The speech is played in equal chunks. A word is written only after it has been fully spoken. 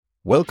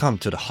Welcome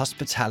to the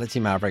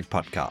Hospitality Maverick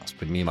podcast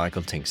with me,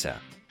 Michael Tinkser.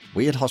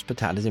 We at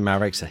Hospitality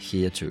Mavericks are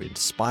here to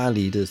inspire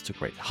leaders to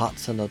create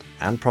heart-centered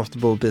and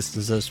profitable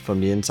businesses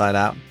from the inside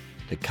out,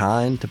 the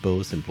kind that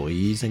both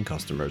employees and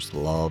customers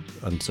love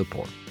and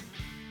support.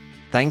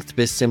 Thanks to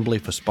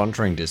BizSimply for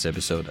sponsoring this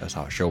episode as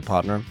our show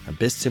partner, and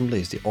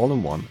BizSimply is the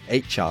all-in-one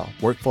HR,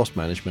 workforce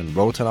management,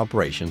 road and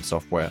operations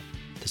software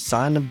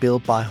designed and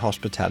built by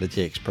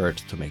hospitality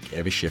experts to make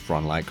every shift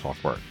run like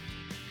clockwork.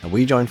 And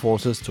we join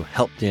forces to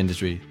help the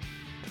industry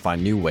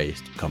find new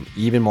ways to become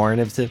even more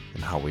innovative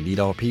in how we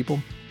lead our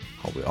people,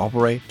 how we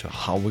operate, to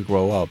how we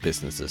grow our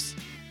businesses,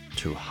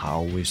 to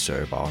how we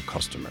serve our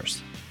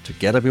customers.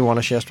 Together we want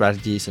to share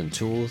strategies and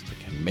tools that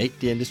can make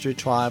the industry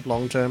thrive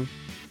long term,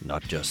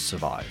 not just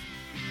survive.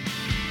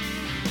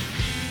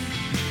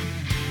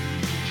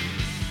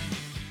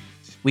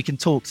 We can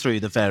talk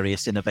through the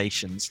various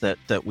innovations that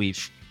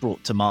we've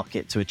brought to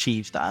market to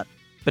achieve that.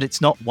 But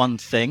it's not one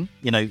thing.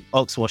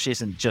 Oxwash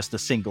isn't just a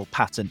single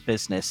patent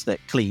business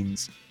that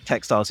cleans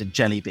textiles in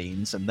jelly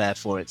beans and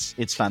therefore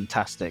it's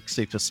fantastic,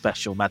 super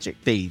special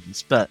magic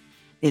beans. But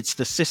it's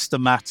the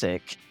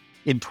systematic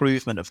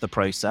improvement of the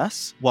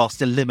process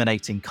whilst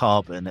eliminating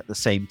carbon at the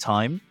same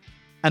time.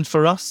 And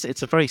for us,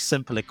 it's a very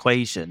simple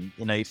equation.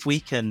 If we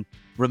can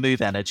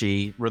remove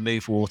energy,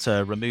 remove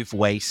water, remove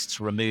waste,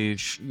 remove,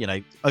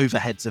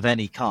 overheads of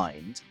any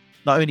kind,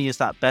 not only is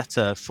that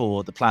better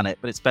for the planet,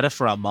 but it's better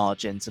for our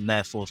margins and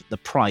therefore the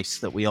price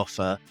that we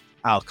offer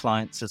our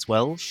clients as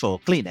well for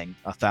cleaning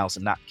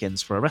 1,000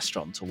 napkins for a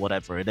restaurant or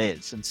whatever it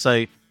is. And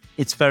so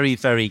it's very,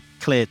 very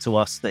clear to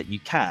us that you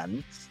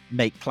can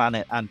make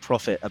planet and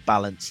profit a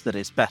balance that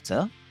is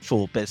better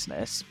for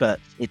business, but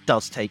it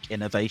does take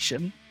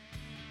innovation.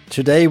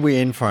 Today we're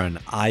in for an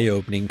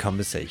eye-opening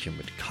conversation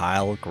with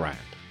Kyle Grant,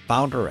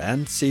 founder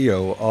and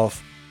CEO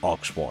of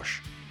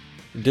Oxwash.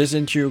 In this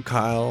interview,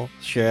 Kyle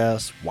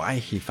shares why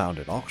he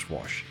founded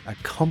Oxwash, a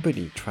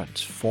company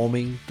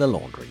transforming the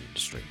laundry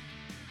industry.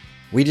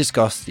 We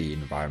discuss the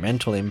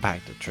environmental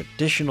impact of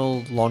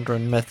traditional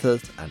laundering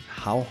methods and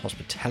how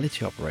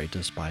hospitality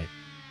operators, by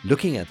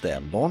looking at their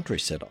laundry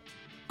setup,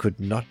 could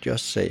not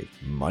just save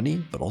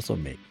money, but also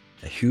make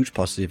a huge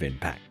positive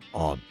impact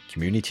on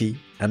community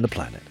and the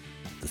planet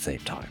at the same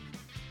time.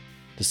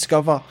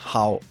 Discover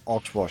how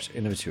Oxwash's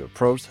innovative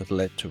approach has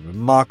led to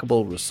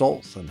remarkable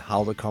results and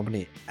how the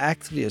company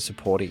actually is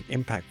supporting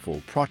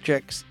impactful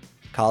projects.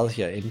 Kyle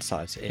shares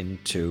insights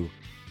into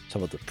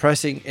some of the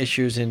pressing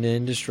issues in the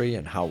industry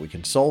and how we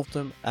can solve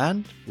them,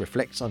 and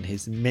reflects on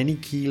his many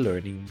key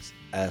learnings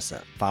as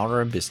a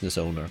founder and business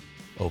owner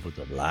over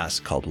the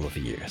last couple of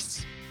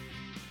years.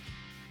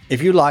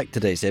 If you like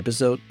today's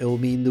episode, it will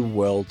mean the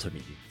world to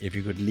me if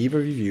you could leave a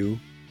review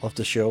of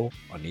the show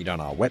on either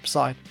on our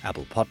website,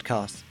 Apple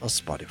Podcasts, or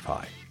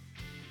Spotify.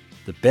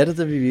 The better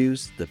the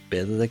reviews, the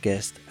better the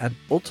guest, and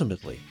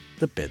ultimately,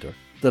 the better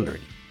the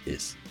learning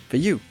is for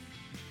you.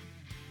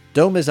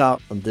 Don't miss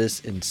out on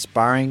this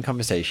inspiring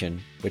conversation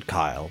with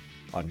Kyle,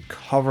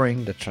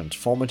 uncovering the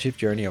transformative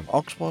journey of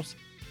Oxwash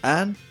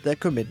and their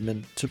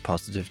commitment to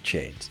positive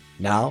change.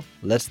 Now,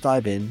 let's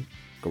dive in,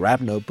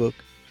 grab a notebook,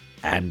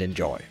 and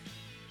enjoy.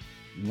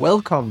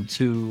 Welcome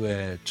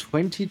to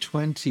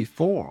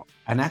 2024,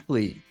 and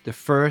actually the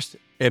first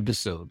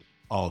episode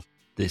of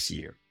this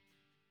year.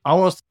 I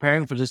was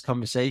preparing for this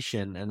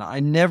conversation, and I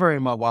never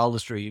in my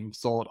wildest dreams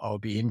thought I would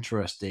be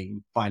interested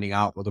in finding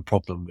out what the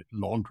problem with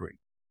laundry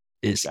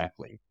is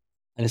actually.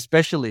 And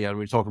especially when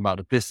we're talking about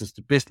a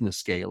business-to-business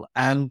scale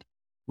and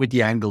with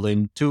the angle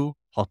into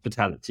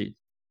hospitality.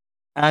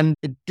 And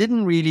it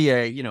didn't really,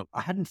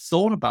 I hadn't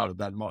thought about it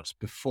that much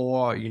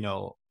before,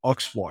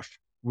 Oxwash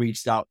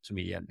reached out to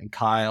me, and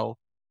Kyle,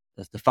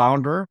 as the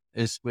founder,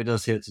 is with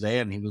us here today,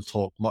 and he will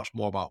talk much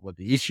more about what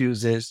the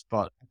issues is.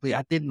 But actually,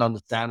 I didn't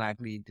understand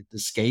the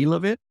scale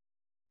of it,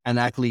 and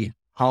actually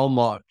how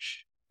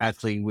much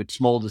with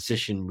small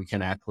decision we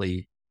can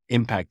actually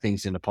impact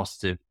things in a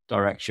positive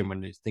direction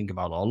when you think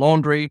about our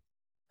laundry.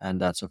 And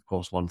that's of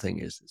course one thing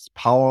is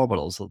power, but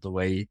also the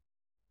way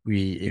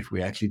if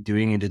we're actually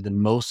doing it in the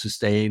most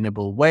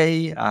sustainable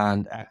way,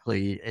 and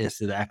is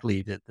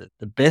it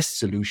the best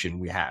solution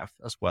we have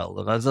as well.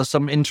 There's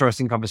some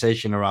interesting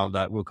conversation around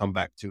that we'll come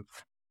back to.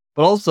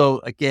 But also,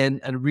 again,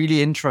 a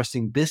really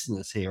interesting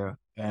business here,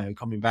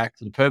 coming back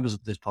to the purpose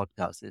of this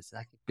podcast, is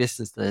actually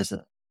business that is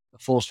a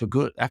force for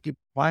good, actually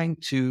trying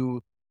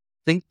to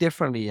think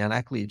differently and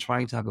actually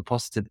trying to have a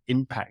positive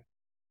impact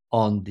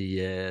on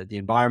the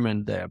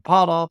environment they're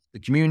part of, the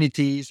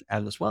communities,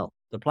 and as well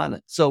the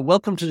planet. So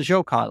welcome to the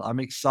show, Kyle.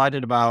 I'm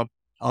excited about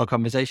our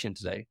conversation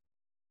today.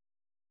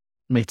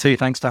 Me too.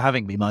 Thanks for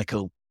having me,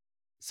 Michael.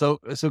 So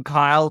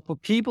Kyle, for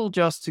people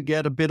just to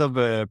get a bit of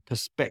a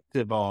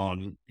perspective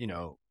on,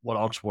 what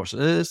Oxwash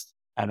is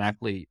and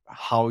actually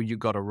how you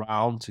got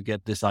around to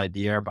get this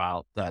idea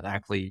about that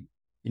you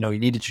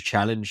needed to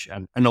challenge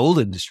an old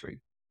industry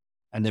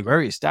and a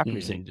very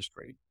established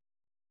industry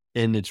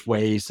in its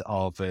ways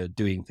of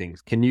doing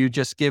things. Can you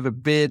just give a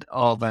bit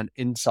of an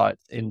insight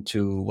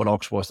into what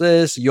Oxwash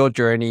is, your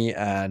journey,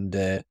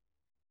 and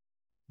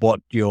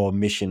what your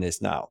mission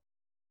is now?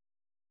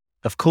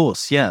 Of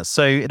course, yeah.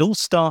 So it all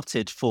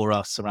started for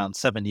us around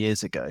 7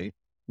 years ago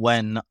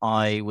when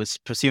I was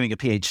pursuing a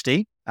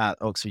PhD at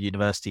Oxford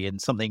University in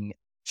something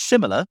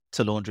similar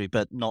to laundry,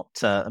 but not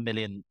a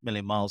million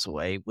miles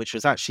away, which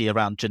was actually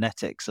around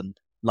genetics and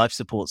life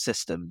support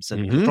systems.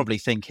 And you're Hmm. probably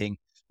thinking,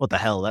 what the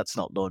hell? That's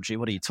not laundry.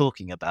 What are you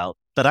talking about?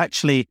 But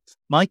actually,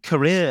 my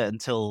career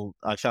until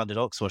I founded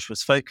Oxwash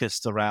was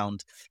focused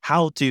around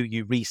how do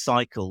you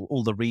recycle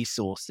all the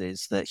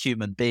resources that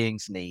human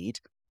beings need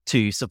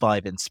to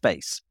survive in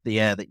space. The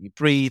air that you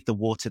breathe, the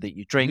water that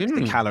you drink,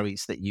 the Mm.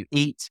 calories that you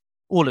eat,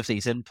 all of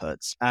these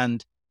inputs.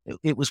 And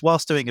it was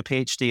whilst doing a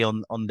PhD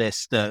on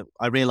this that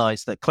I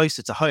realized that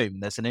closer to home,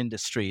 there's an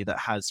industry that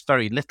has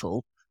very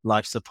little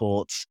life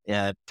support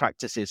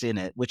practices in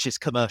it, which is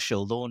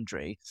commercial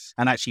laundry,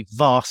 and actually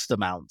vast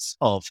amounts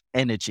of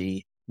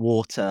energy,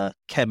 water,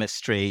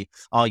 chemistry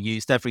are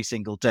used every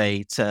single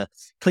day to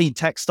clean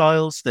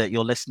textiles that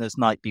your listeners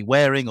might be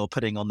wearing or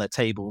putting on their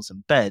tables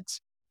and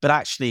beds. But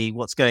actually,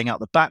 what's going out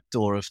the back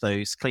door of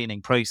those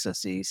cleaning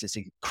processes is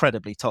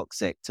incredibly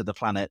toxic to the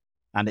planet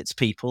and its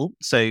people.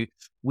 So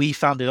we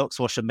founded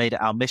Oxwash and made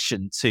it our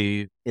mission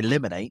to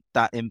eliminate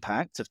that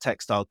impact of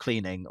textile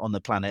cleaning on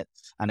the planet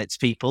and its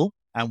people.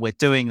 And we're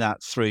doing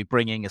that through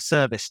bringing a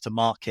service to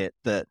market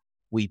that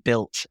we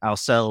built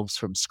ourselves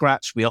from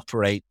scratch. We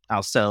operate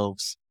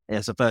ourselves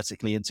as a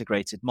vertically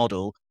integrated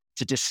model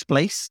to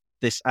displace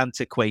this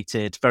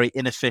antiquated, very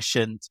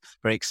inefficient,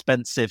 very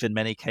expensive in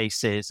many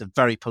cases, and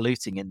very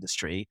polluting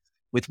industry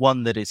with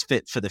one that is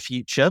fit for the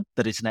future,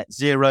 that is net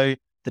zero,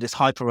 that is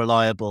hyper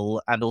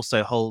reliable, and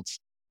also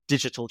holds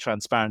digital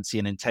transparency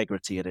and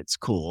integrity at its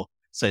core.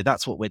 So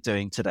that's what we're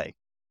doing today.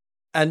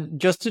 And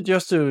just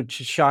to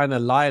shine a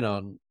light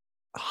on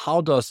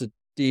how does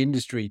the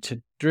industry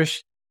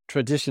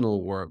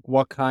traditional work,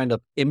 what kind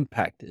of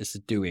impact is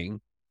it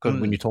doing?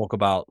 Because when Mm. you talk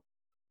about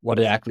what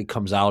it actually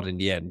comes out in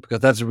the end, because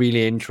that's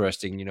really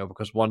interesting,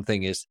 because one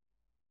thing is,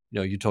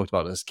 you talked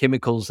about there's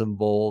chemicals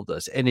involved,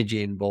 there's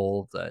energy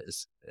involved,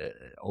 there's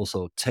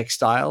also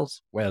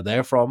textiles, where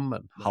they're from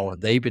and how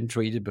have they been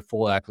treated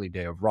before actually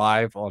they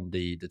arrive on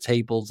the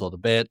tables or the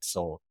beds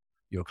or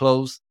your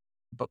clothes.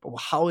 But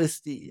how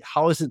is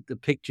it the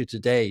picture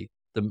today?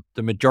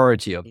 The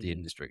majority of the Mm.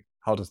 industry.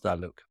 How does that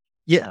look?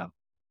 Yeah.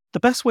 The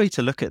best way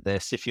to look at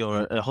this, if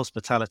you're a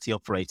hospitality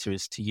operator,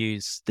 is to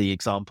use the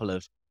example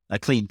of a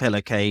clean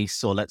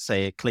pillowcase, or let's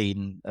say a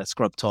clean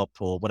scrub top,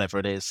 or whatever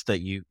it is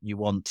that you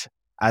want,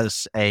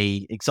 as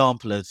a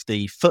example of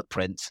the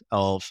footprint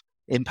of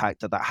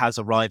impact that has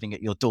arriving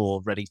at your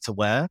door, ready to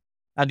wear.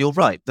 And you're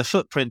right, the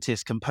footprint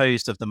is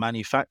composed of the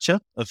manufacture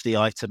of the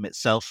item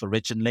itself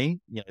originally,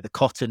 the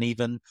cotton,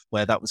 even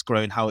where that was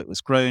grown, how it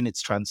was grown,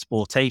 its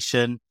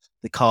transportation,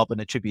 the carbon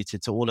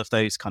attributed to all of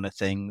those kind of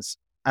things,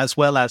 as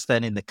well as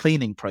then in the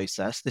cleaning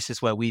process. This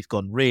is where we've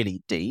gone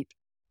really deep.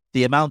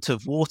 The amount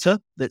of water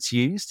that's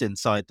used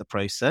inside the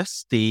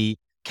process, the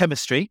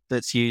chemistry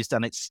that's used,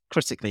 and it's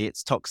critically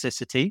its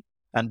toxicity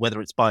and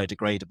whether it's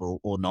biodegradable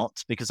or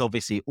not, because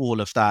obviously all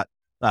of that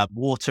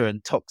water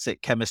and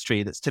toxic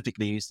chemistry that's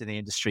typically used in the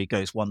industry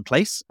goes one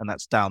place, and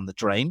that's down the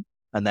drain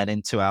and then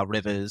into our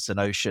rivers and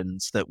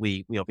oceans that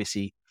we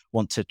obviously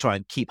want to try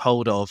and keep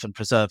hold of and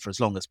preserve for as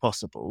long as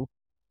possible.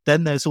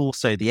 Then there's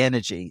also the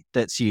energy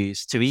that's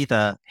used to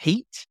either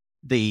heat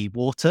the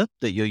water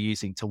that you're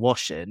using to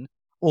wash in,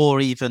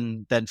 or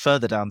even then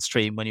further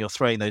downstream when you're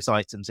throwing those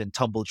items in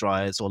tumble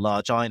dryers or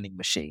large ironing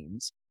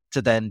machines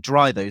to then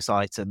dry those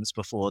items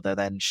before they're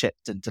then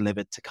shipped and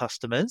delivered to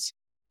customers.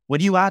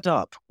 When you add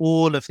up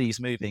all of these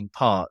moving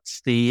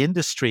parts, the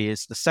industry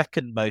is the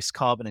second most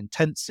carbon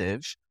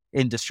intensive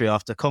industry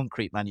after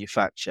concrete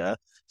manufacture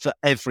for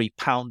every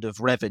pound of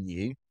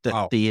revenue that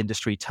Wow. the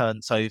industry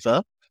turns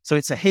over. So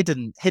it's a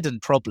hidden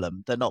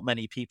problem that not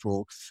many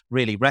people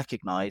really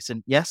recognize.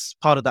 And yes,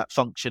 part of that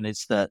function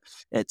is that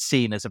it's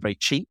seen as a very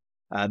cheap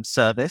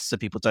service. So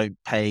people don't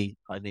pay.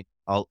 I mean,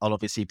 I'll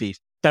obviously be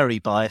very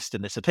biased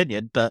in this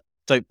opinion, but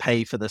don't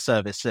pay for the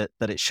service that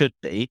it should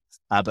be.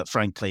 But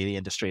frankly, the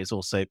industry is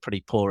also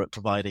pretty poor at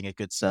providing a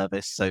good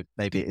service. So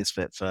maybe it is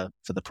fit for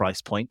the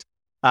price point.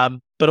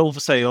 But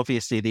also,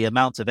 obviously, the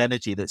amount of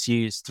energy that's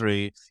used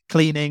through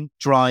cleaning,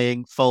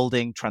 drying,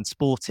 folding,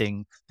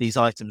 transporting these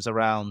items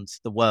around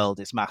the world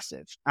is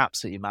massive,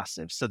 absolutely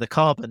massive. So the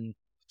carbon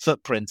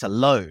footprint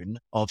alone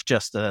of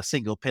just a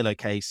single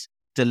pillowcase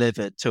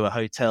delivered to a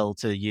hotel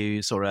to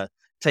use, or a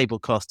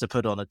tablecloth to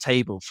put on a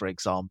table, for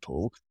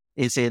example,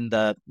 is in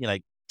the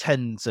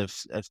tens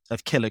of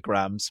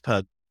kilograms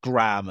per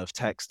gram of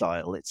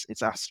textile. It's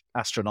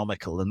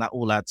astronomical, and that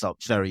all adds up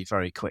very,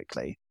 very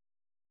quickly.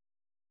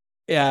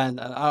 Yeah, and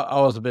I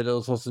was a bit, it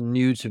was also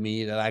new to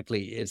me that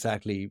actually it's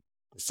actually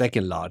the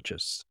second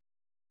largest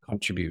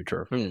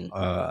contributor, Hmm.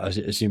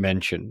 as you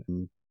mentioned.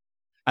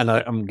 And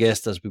I'm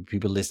guessed there's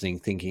people listening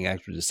thinking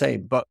actually the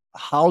same. But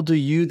how do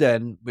you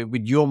then,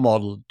 with your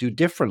model, do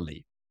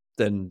differently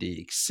than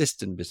the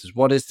existing business?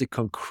 What is the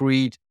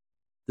concrete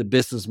the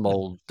business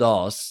model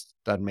does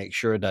that makes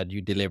sure that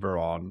you deliver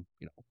on,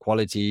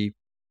 quality,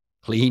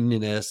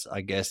 cleanliness,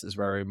 I guess is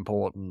very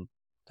important.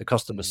 the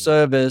customer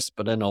service,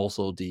 but then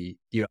also the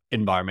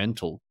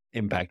environmental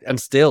impact, and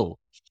still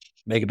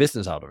make a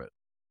business out of it?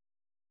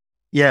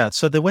 Yeah,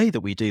 so the way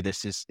that we do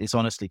this is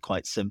honestly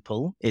quite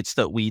simple. It's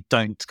that we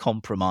don't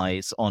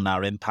compromise on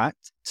our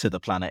impact to the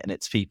planet and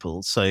its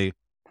people. So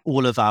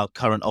all of our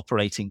current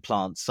operating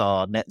plants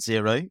are net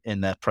zero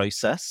in their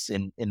process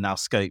in our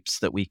scopes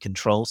that we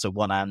control, so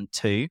 1 and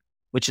 2,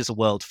 which is a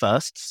world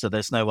first. So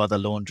there's no other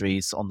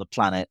laundries on the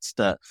planet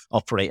that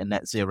operate a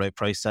net zero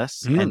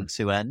process end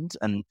to end.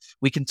 And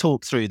we can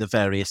talk through the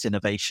various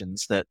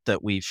innovations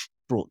that we've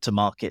brought to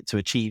market to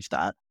achieve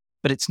that.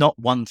 But it's not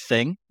one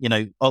thing.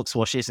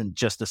 Oxwash isn't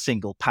just a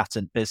single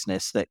patent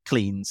business that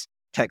cleans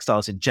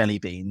textiles in jelly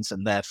beans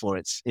and therefore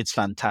it's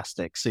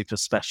fantastic, super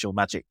special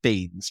magic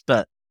beans.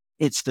 But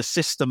it's the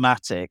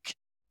systematic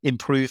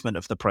improvement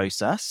of the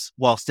process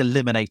whilst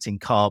eliminating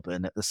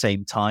carbon at the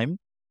same time.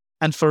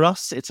 And for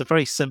us, it's a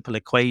very simple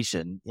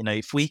equation.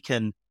 If we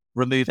can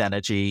remove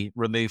energy,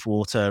 remove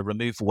water,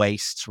 remove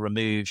waste,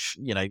 remove,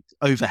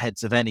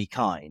 overheads of any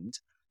kind,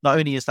 not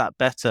only is that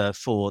better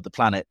for the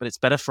planet, but it's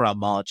better for our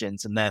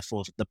margins and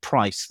therefore the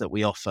price that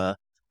we offer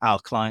our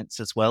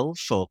clients as well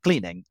for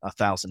cleaning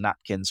 1,000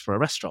 napkins for a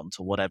restaurant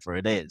or whatever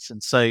it is.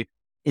 And so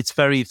it's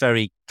very,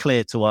 very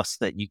clear to us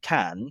that you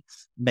can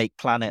make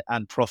planet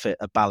and profit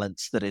a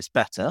balance that is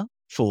better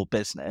for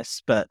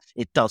business, but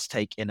it does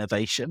take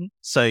innovation.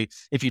 So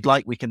if you'd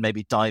like, we can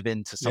maybe dive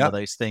into some of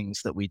those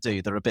things that we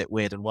do. They're a bit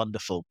weird and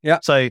wonderful. Yeah.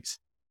 So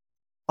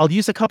I'll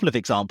use a couple of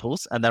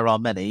examples, and there are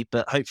many,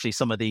 but hopefully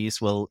some of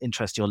these will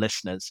interest your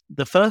listeners.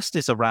 The first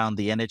is around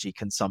the energy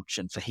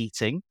consumption for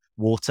heating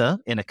water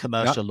in a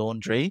commercial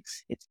laundry.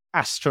 It's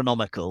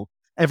astronomical.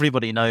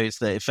 Everybody knows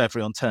that if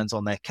everyone turns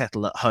on their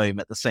kettle at home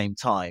at the same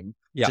time,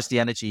 just the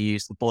energy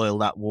used to boil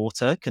that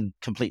water can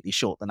completely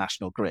short the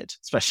national grid,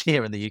 especially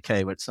here in the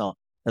UK where it's not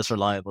as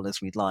reliable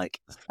as we'd like.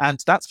 And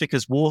that's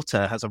because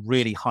water has a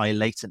really high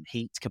latent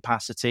heat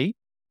capacity.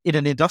 In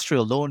an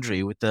industrial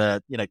laundry with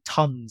the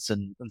tons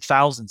and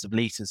thousands of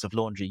liters of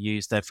laundry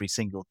used every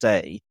single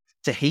day,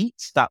 to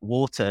heat that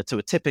water to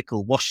a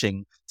typical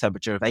washing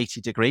temperature of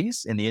 80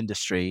 degrees in the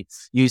industry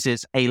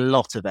uses a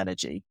lot of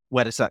energy.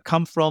 Where does that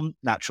come from?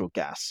 Natural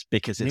gas,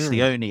 because it's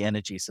the only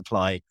energy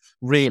supply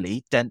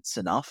really dense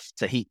enough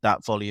to heat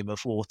that volume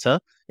of water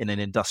in an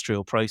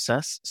industrial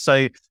process.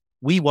 So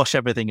we wash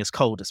everything as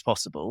cold as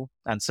possible.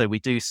 And so we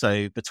do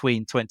so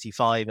between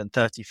 25 and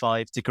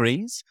 35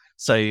 degrees.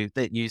 So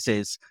that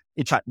uses,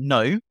 in fact,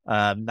 no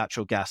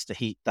natural gas to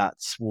heat that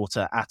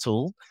water at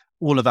all.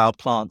 All of our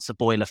plants are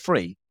boiler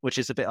free, which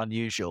is a bit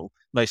unusual.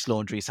 Most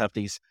laundries have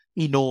these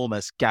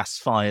enormous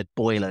gas-fired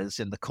boilers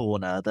in the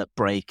corner that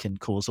break and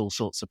cause all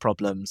sorts of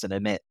problems and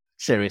emit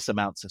serious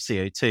amounts of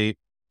CO2.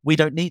 We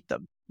don't need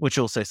them, which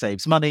also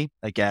saves money.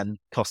 Again,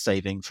 cost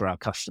saving for our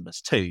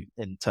customers too,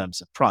 in terms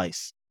of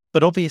price.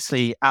 But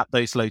obviously at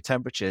those low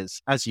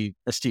temperatures, as you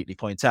astutely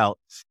point out,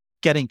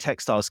 getting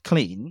textiles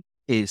clean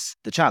is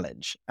the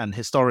challenge. And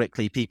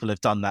historically, people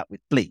have done that with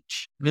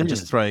bleach and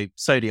just throw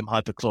sodium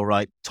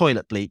hypochlorite,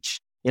 toilet bleach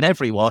in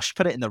every wash,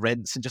 put it in the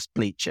rinse and just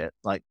bleach it.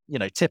 Like,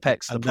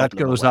 Tipex. And that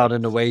goes out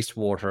in the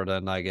wastewater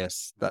then, I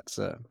guess. That's,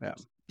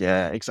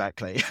 Yeah,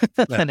 exactly.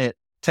 Then it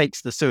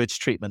takes the sewage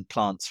treatment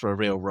plants for a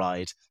real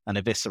ride and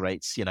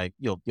eviscerates,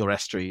 your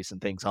estuaries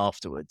and things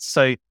afterwards.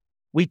 So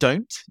we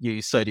don't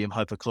use sodium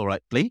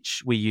hypochlorite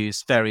bleach. We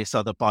use various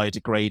other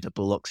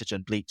biodegradable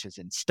oxygen bleaches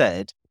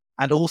instead,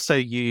 and also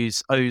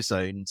use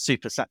ozone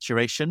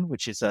supersaturation,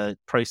 which is a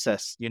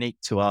process unique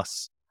to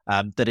us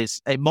that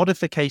is a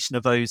modification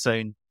of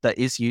ozone that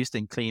is used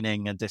in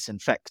cleaning and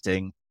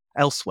disinfecting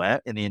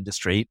elsewhere in the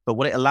industry. But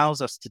what it allows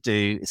us to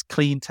do is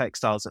clean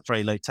textiles at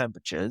very low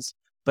temperatures,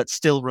 but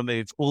still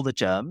remove all the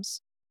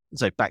germs,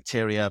 so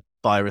bacteria,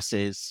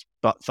 viruses,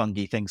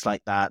 fungi, things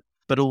like that,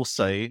 but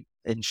also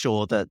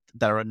ensure that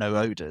there are no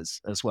odors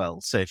as well.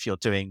 So if you're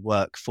doing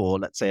work for,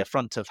 let's say, a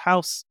front of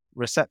house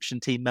reception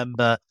team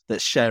member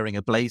that's sharing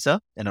a blazer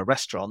in a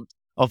restaurant,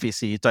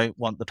 obviously you don't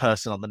want the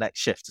person on the next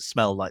shift to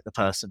smell like the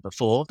person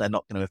before. They're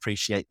not going to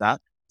appreciate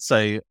that.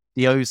 So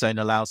the ozone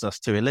allows us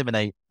to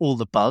eliminate all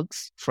the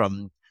bugs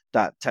from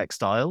that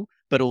textile,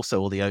 but also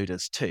all the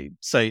odors too.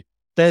 So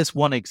there's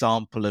one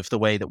example of the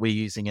way that we're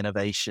using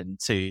innovation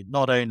to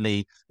not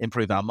only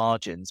improve our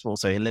margins, but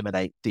also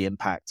eliminate the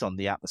impact on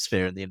the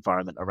atmosphere and the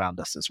environment around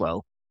us as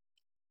well.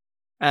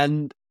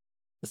 And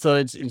so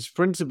it's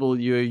principle,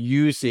 you're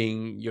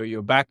using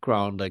your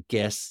background, I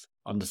guess,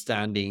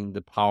 understanding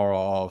the power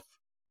of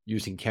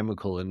using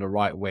chemical in the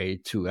right way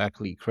to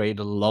actually create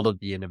a lot of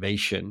the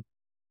innovation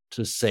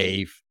to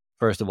save,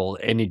 first of all,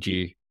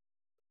 energy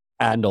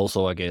and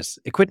also, I guess,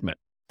 equipment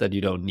that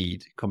you don't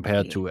need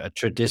compared to a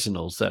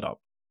traditional setup.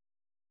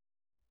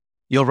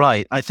 You're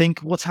right. I think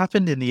what's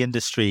happened in the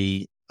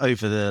industry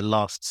over the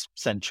last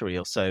century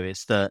or so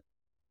is that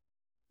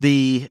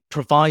the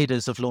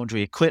providers of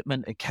laundry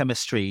equipment and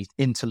chemistry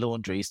into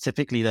laundries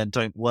typically then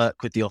don't work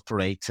with the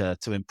operator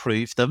to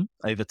improve them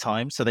over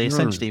time. So they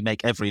essentially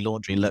make every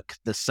laundry look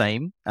the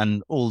same.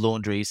 And all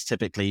laundries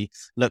typically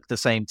look the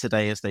same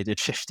today as they did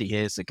 50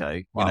 years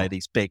ago. Wow.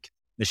 These big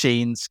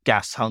machines,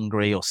 gas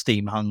hungry or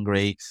steam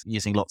hungry,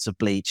 using lots of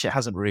bleach. It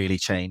hasn't really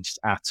changed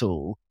at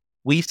all.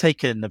 We've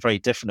taken a very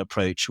different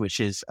approach, which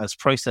is as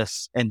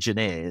process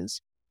engineers,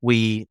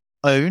 we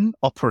own,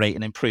 operate,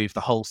 and improve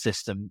the whole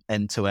system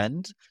end to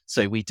end.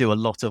 So we do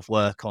a lot of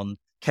work on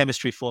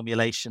chemistry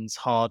formulations,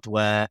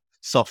 hardware,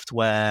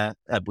 software.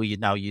 We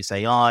now use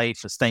AI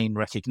for stain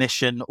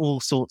recognition,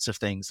 all sorts of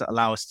things that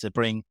allow us to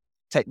bring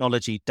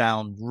technology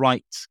down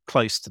right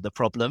close to the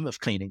problem of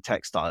cleaning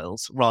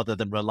textiles rather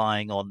than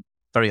relying on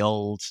very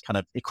old kind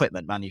of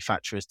equipment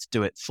manufacturers to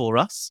do it for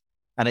us.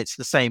 And it's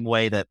the same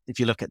way that if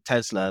you look at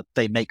Tesla,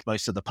 they make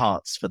most of the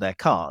parts for their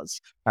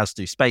cars, as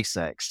do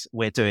SpaceX.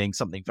 We're doing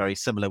something very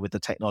similar with the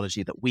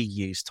technology that we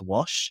use to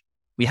wash.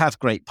 We have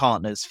great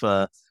partners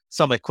for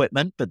some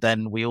equipment, but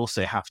then we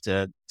also have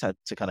to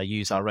kind of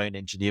use our own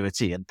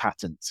ingenuity and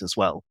patents as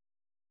well.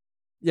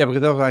 Yeah,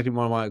 because that was actually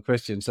one of my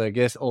questions. So I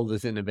guess all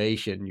this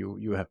innovation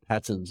you have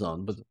patents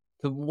on, but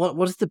so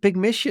what is the big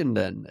mission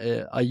then?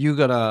 Are you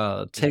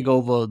gonna take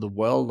over the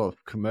world of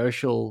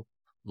commercial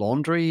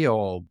laundry,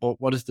 or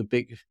what is the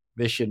big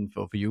vision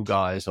for you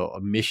guys, or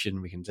a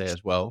mission we can say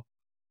as well?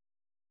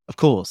 Of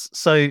course.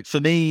 So for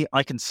me,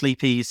 I can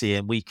sleep easy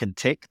and we can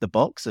tick the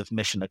box of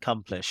mission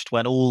accomplished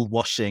when all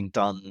washing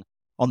done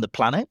on the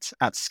planet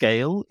at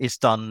scale is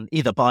done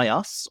either by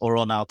us or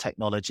on our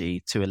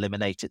technology to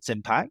eliminate its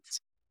impact.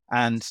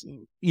 And,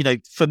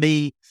 for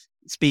me,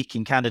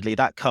 speaking candidly,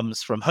 that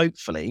comes from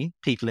hopefully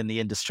people in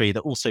the industry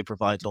that also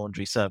provide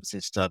laundry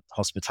services to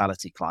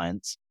hospitality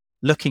clients,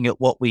 looking at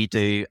what we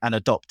do and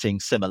adopting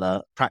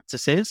similar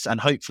practices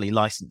and hopefully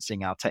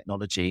licensing our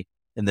technology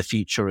in the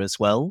future as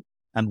well.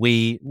 And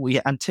we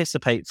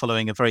anticipate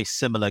following a very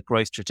similar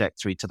growth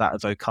trajectory to that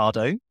of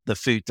Ocado, the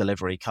food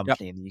delivery Yep.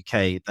 company in the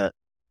UK that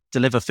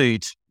deliver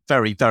food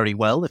very, very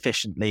well,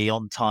 efficiently,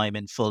 on time,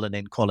 in full, and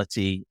in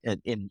quality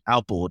in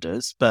our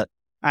borders. But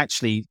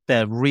actually,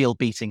 their real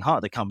beating heart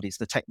of the company is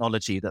the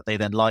technology that they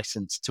then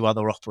license to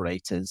other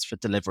operators for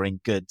delivering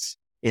goods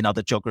in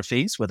other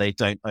geographies where they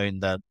don't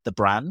own the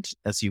brand,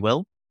 as you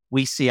will.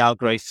 We see our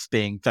growth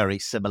being very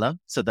similar,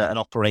 so that an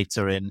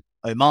operator in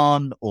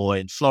Oman or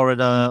in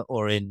Florida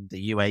or in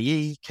the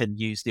UAE can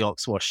use the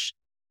Oxwash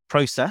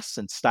process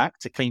and stack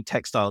to clean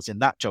textiles in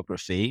that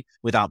geography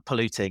without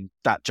polluting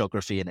that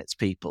geography and its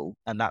people.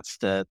 And that's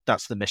the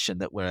mission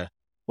that we're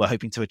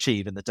hoping to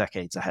achieve in the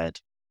decades ahead.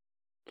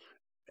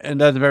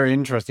 And that's very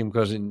interesting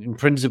because in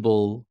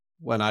principle,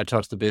 when I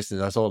touched the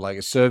business, I saw it like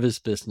a service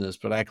business,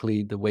 but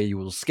actually the way you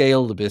will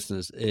scale the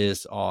business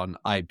is on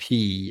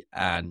IP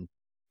and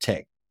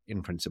tech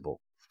in principle.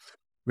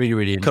 Really,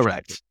 really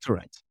interesting.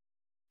 Correct.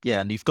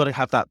 Yeah, and you've got to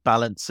have that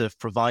balance of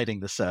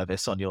providing the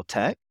service on your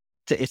tech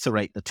to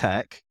iterate the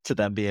tech to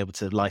then be able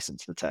to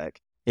license the tech.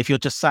 If you're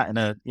just sat in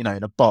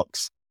a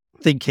box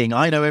thinking,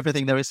 I know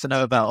everything there is to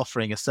know about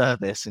offering a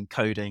service and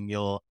coding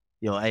your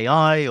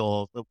AI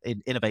or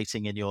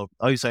innovating in your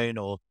ozone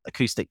or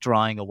acoustic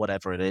drying or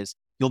whatever it is,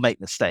 you'll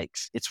make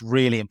mistakes. It's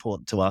really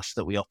important to us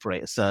that we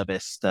operate a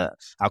service that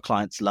our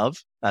clients love,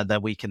 and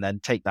then we can then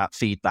take that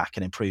feedback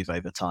and improve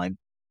over time.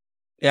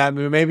 Yeah, I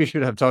mean, maybe you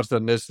should have touched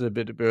on this a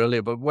bit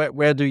earlier, but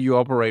where do you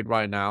operate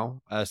right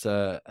now as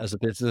a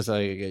business?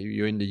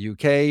 You're in the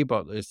UK,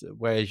 but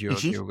where is your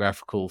Mhm.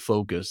 geographical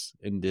focus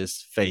in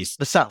this The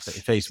south.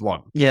 phase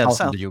one? Yeah, the South of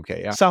south. the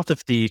UK, yeah. South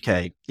of the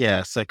UK.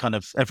 Yeah, so kind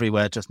of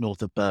everywhere just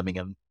north of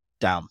Birmingham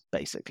down,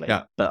 basically.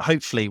 Yeah, But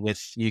hopefully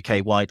with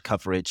UK-wide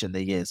coverage in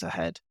the years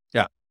ahead.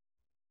 yeah.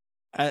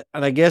 And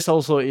I guess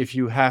also if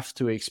you have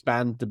to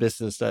expand the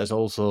business, there's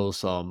also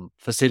some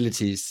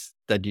facilities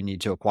that you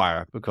need to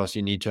acquire because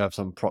you need to have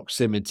some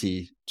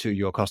proximity to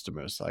your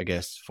customers, I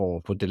guess,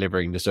 for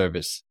delivering the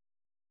service.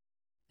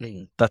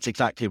 That's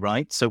exactly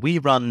right. So we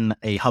run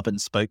a hub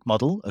and spoke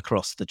model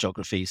across the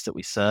geographies that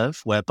we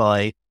serve,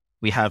 whereby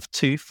we have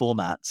two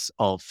formats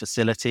of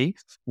facility.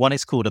 One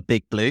is called a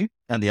big blue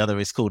and the other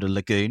is called a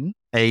lagoon.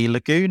 A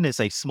lagoon is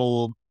a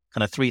small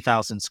kind of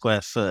 3,000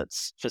 square foot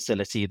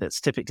facility that's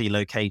typically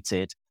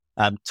located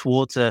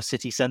towards a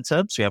city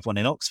centre. So we have one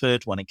in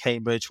Oxford, one in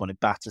Cambridge, one in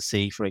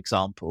Battersea, for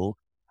example.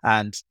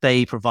 And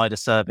they provide a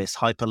service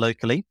hyper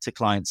locally to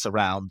clients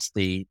around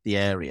the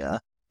area.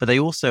 But they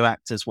also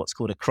act as what's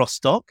called a cross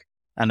dock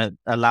and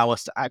allow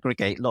us to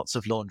aggregate lots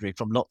of laundry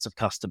from lots of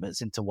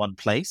customers into one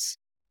place.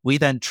 We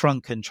then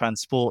trunk and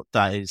transport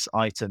those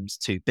items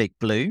to Big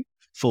Blue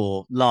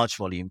for large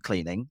volume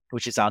cleaning,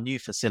 which is our new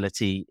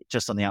facility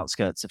just on the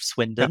outskirts of Yeah.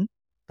 Swindon.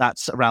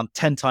 That's around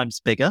 10 times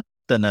bigger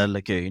than a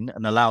lagoon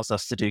and allows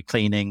us to do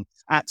cleaning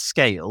at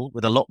scale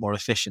with a lot more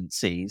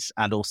efficiencies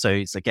and also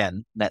is,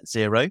 again, net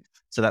zero.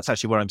 So that's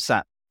actually where I'm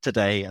sat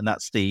today, and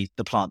that's the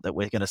plant that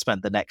we're going to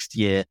spend the next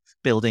year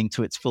building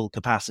to its full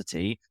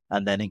capacity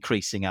and then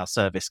increasing our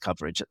service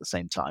coverage at the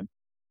same time.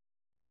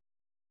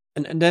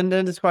 And then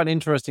it's quite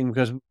interesting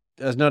because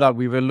there's no doubt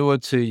we've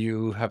alluded to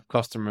you have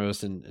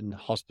customers in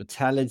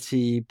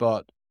hospitality,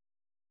 but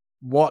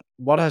what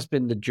has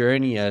been the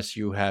journey as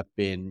you have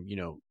been,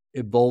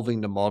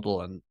 evolving the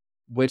model, and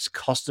which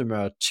customer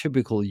are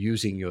typical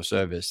using your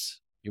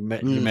service? You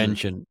Mm.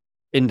 mentioned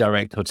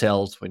indirect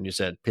hotels when you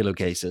said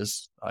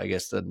pillowcases. I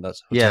guess then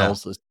that's Yeah,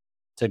 hotels is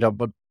take up.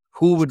 But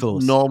who of would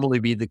course. normally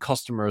be the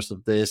customers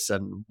of this,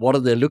 and what are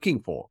they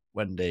looking for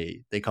when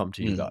they come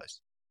to you Mm.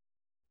 guys?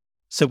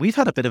 So we've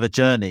had a bit of a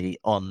journey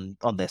on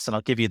this, and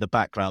I'll give you the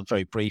background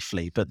very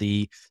briefly. But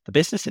the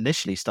business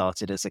initially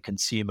started as a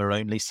consumer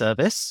only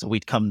service. So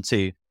we'd come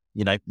to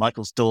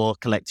Michael's door,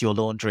 collect your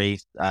laundry.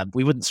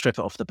 We wouldn't strip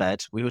it off the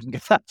bed. We wouldn't go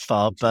that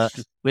far, but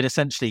we'd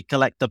essentially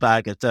collect the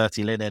bag of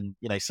dirty linen,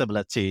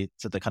 similar to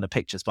the kind of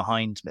pictures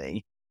behind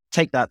me.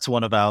 Take that to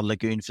one of our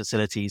lagoon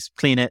facilities,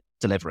 clean it,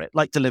 deliver it,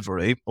 like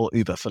Deliveroo or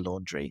Uber for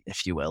laundry,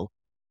 if you will.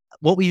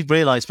 What we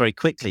realized very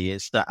quickly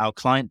is that our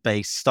client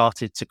base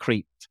started to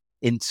creep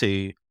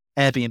into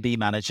Airbnb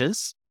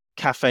managers,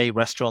 cafe,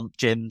 restaurant,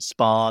 gym,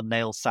 spa,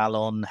 nail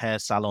salon, hair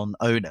salon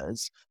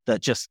owners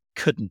that just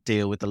couldn't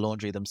deal with the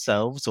laundry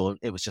themselves, or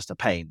it was just a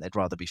pain. They'd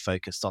rather be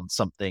focused on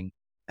something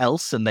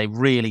else. And they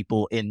really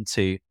bought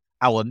into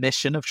our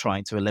mission of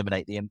trying to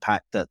eliminate the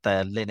impact that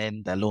their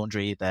linen, their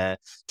laundry, their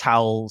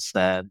towels,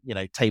 their,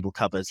 table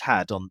covers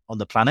had on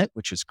the planet,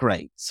 which was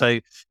great. So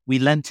we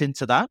lent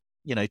into that,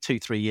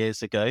 2-3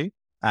 years ago.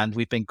 And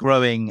we've been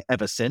growing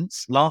ever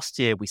since. Last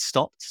year, we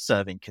stopped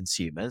serving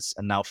consumers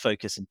and now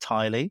focus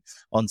entirely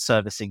on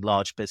servicing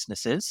large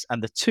businesses.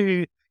 And the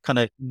two kind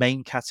of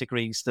main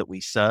categories that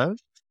we serve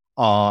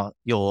are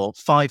your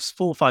 4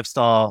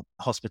 5-star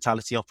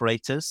hospitality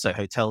operators, so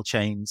hotel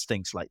chains,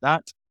 things like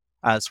that,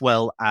 as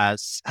well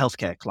as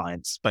healthcare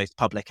clients, both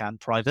public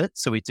and private.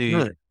 So we do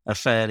Really? a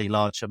fairly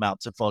large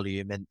amount of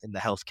volume in the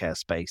healthcare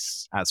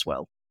space as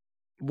well.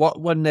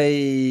 What when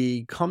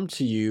they come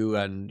to you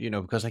and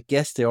because I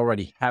guess they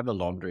already have a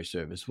laundry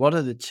service, what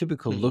are they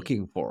typical Hmm.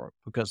 looking for?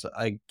 Because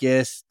I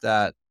guess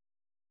that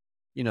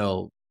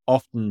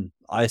often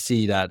I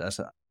see that as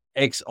an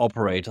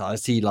ex-operator, I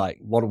see like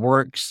what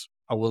works,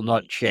 I will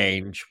not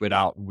change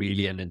without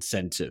really an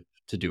incentive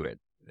to do it.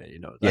 That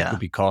could Yeah.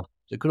 be cost.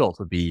 It could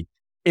also be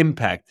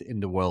impact in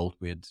the world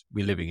we're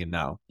living in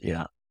now.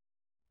 Yeah.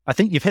 I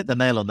think you've hit the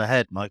nail on the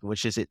head, Michael,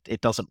 which is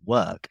it doesn't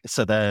work.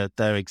 So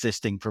their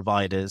existing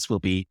providers will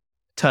be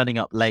turning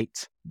up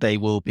late. They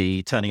will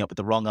be turning up with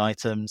the wrong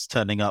items,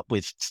 turning up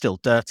with still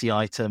dirty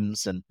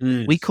items. And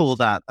Mm. we call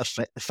that a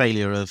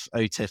failure of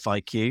OTIF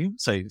IQ.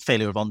 So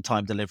failure of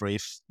on-time delivery,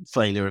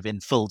 failure of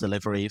in-full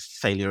delivery,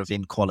 failure of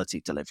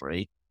in-quality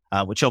delivery,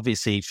 which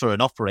obviously for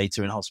an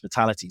operator in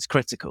hospitality is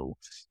critical.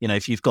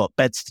 If you've got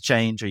beds to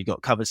change or you've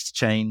got covers to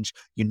change,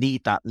 you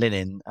need that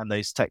linen and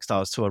those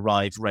textiles to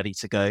arrive ready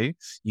to go.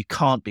 You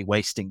can't be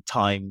wasting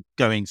time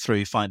going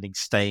through, finding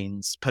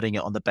stains, putting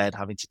it on the bed,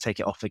 having to take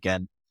it off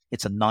again.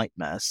 It's a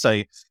nightmare.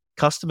 So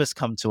customers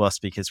come to us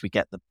because we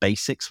get the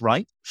basics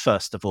right,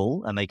 first of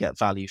all, and they get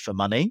value for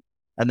money.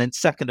 And then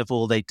second of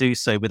all, they do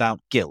so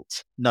without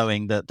guilt,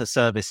 knowing that the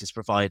service is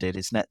provided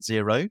is net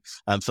zero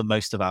for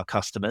most of our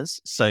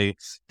customers. So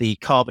the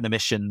carbon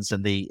emissions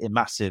and the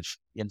massive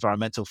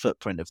environmental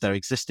footprint of their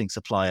existing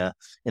supplier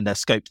in their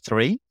scope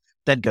 3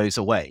 then goes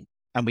away.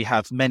 And we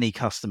have many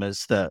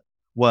customers that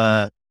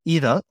were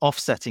either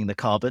offsetting the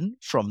carbon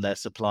from their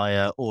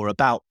supplier or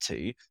about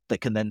to,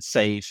 that can then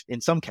save,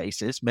 in some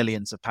cases,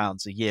 millions of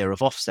pounds a year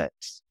of offset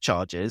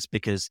charges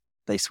because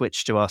they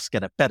switch to us,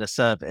 get a better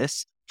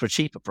service for a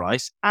cheaper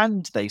price,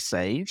 and they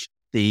save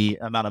the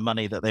amount of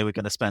money that they were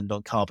going to spend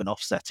on carbon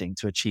offsetting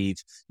to achieve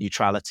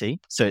neutrality.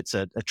 So it's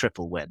a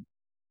triple win.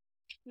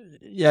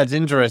 Yeah, it's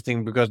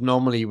interesting because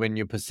normally when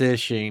you're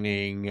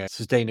positioning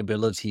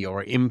sustainability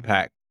or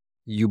impact,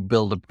 you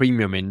build a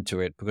premium into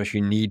it because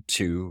you need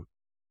to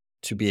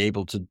be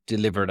able to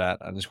deliver that.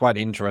 And it's quite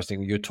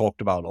interesting. You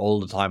talked about all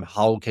the time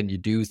how can you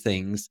do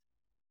things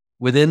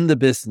within the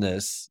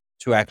business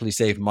to actually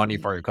save money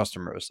for your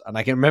customers. And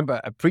I can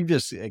remember a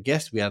previous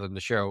guest we had on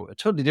the show, a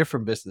totally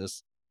different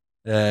business,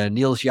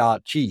 Neil's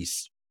Yard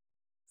Cheese.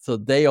 So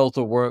they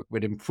also work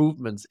with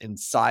improvements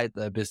inside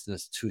their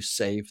business to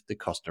save the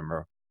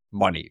customer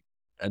money.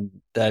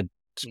 And that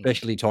Mm.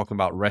 especially talking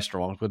about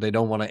restaurants where they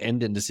don't want to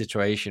end in the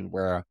situation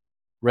where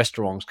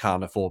restaurants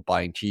can't afford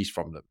buying cheese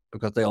from them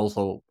because they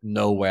also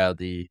know where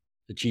the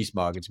cheese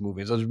market's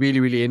moving. So it's really,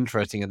 really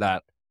interesting in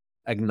that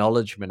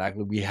acknowledgement.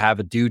 Actually, we have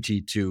a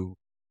duty to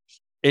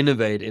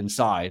innovate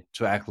inside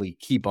to actually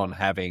keep on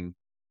having,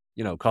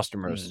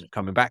 customers Mm.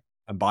 coming back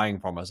and buying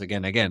from us again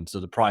and again. So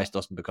the price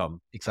doesn't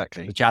become the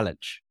Exactly.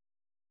 challenge.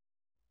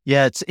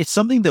 Yeah, it's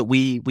something that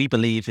we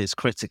believe is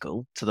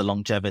critical to the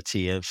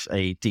longevity of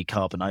a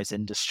decarbonized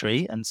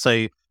industry. And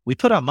so we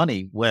put our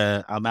money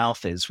where our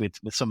mouth is with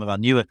some of our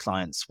newer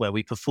clients, where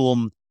we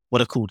perform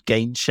what are called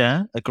gain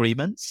share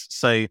agreements.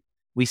 So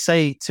we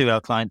say to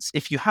our clients,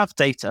 if you have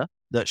data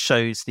that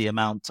shows the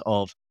amount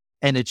of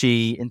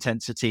energy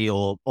intensity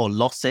or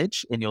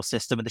lossage in your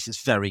system, and this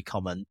is very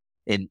common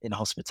in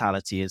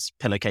hospitality, is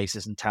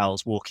pillowcases and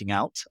towels walking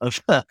out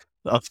of Yeah.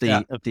 of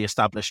the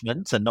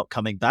establishment and not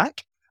coming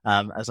back,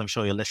 as I'm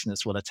sure your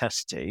listeners will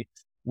attest to.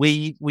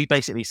 We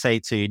basically say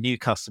to new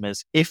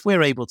customers, if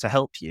we're able to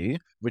help you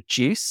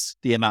reduce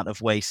the amount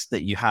of waste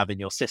that you have in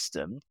your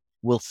system,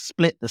 we'll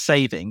split the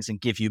savings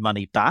and give you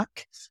money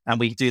back. And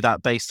we do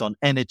that based on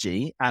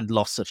energy and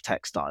loss of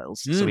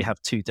textiles. So we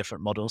have 2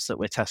 different models that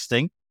we're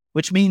testing,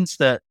 which means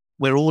that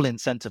we're all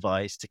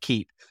incentivized to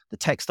keep the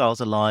textiles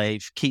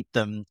alive, keep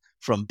them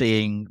from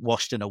being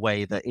washed in a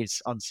way that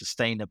is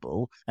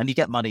unsustainable. And you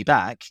get money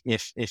back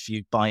if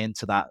you buy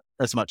into that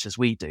as much as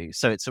we do.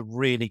 So it's a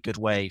really good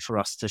way for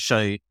us to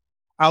show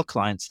our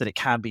clients that it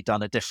can be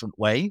done a different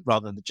way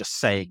rather than just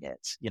saying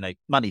it.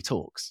 Money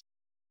talks.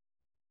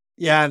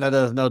 Yeah, no,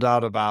 there's no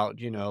doubt about,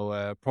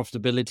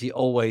 profitability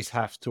always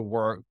have to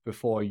work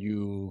before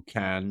you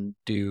can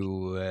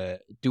do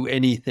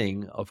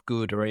anything of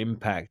good or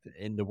impact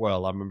in the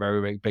world. I'm a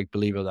very big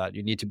believer that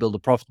you need to build a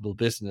profitable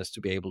business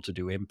to be able to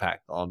do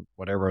impact on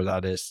whatever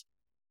that is.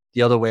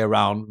 The other way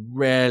around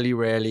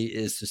rarely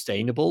is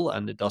sustainable,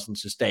 and it doesn't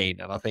sustain.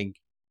 And I think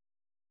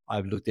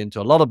I've looked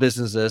into a lot of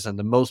businesses, and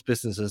the most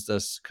businesses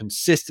that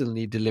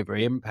consistently deliver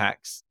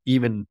impacts,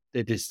 even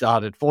if they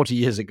started 40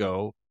 years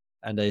ago,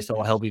 and they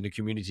saw helping the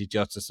community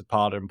just as a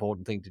part of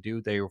important thing to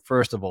do. They were,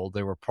 first of all,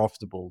 they were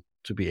profitable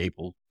to be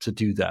able to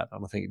do that.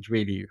 And I think it's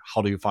really,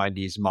 how do you find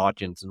these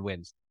margins and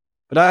wins?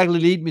 But that actually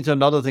lead me to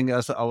another thing.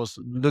 As I was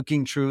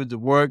looking through the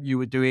work you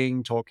were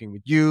doing, talking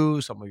with you,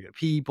 some of your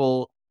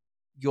people,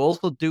 you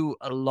also do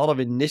a lot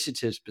of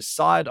initiatives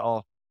beside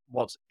of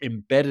what's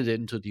embedded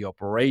into the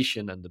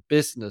operation and the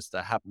business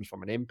that happens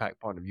from an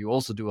impact point of view. You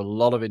also do a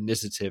lot of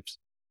initiatives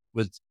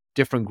with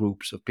different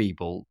groups of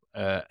people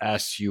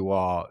as you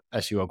are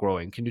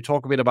growing. Can you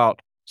talk a bit about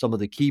some of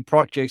the key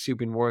projects you've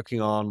been working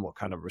on, what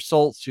kind of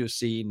results you've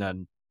seen,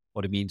 and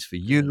what it means for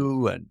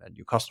you and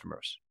your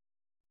customers?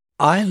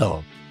 I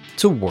love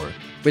to work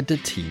with the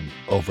team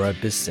over at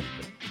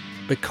BizSimply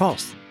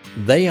because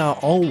they are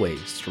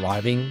always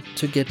striving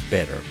to get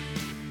better,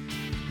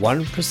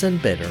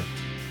 1% better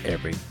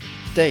every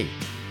day.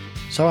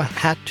 So I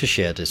had to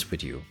share this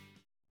with you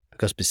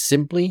because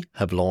BizSimply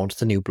have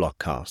launched a new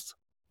blogcast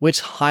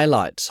which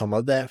highlights some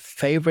of their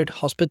favorite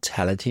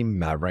Hospitality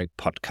Maverick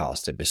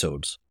podcast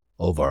episodes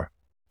over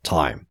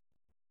time.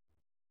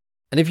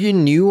 And if you're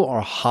new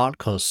or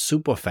hardcore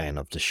super fan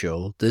of the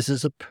show, this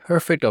is a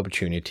perfect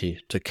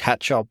opportunity to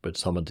catch up with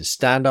some of the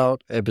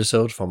standout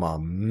episodes from our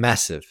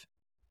massive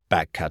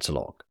back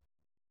catalog.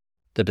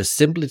 The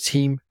BizSimply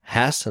team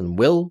has and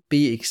will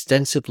be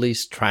extensively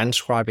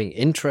transcribing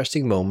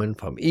interesting moments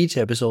from each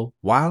episode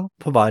while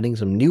providing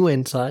some new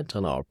insights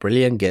on our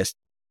brilliant guests,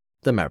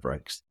 the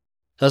Mavericks.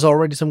 There's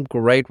already some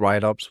great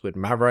write-ups with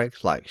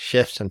Mavericks like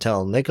Chef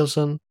Chantel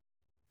Nicholson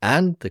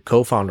and the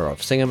co-founder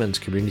of Singerman's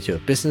community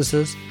of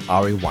businesses,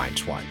 Ari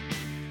Weinswine.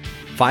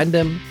 Find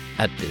them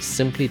at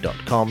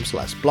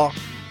bizsimply.com/blog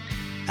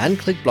and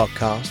click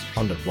blogcast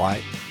on the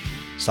right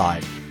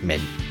side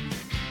menu.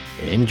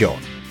 Enjoy.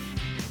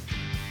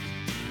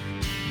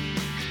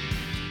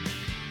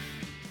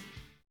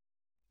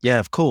 Yeah,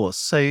 of course.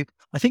 So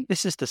I think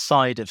this is the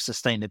side of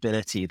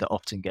sustainability that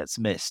often gets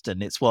missed,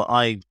 and it's what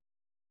I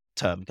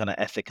term kind of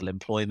ethical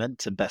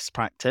employment and best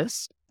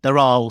practice. There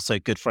are also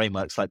good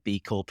frameworks like B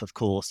Corp, of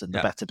course, and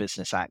the Better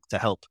Business Act to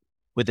help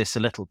with this a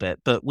little bit.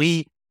 But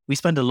we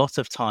spend a lot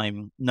of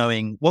time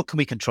knowing what can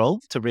we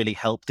control to really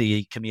help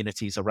the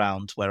communities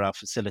around where our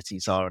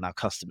facilities are and our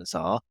customers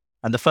are.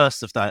 And the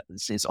first of that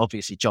is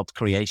obviously job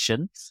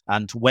creation.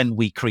 And when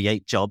we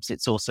create jobs,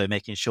 it's also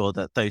making sure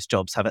that those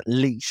jobs have at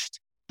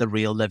least the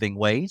real living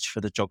wage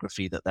for the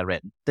geography that they're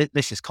in.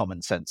 This is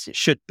common sense. It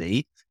should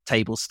be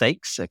table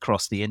stakes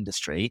across the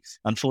industry.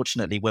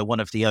 Unfortunately, we're one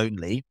of the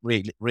only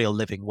real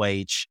living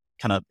wage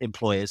kind of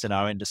employers in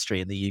our industry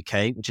in the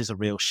UK, which is a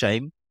real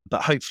shame.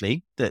 But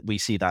hopefully that we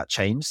see that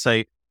change.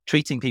 So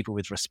treating people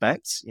with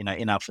respect,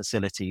 in our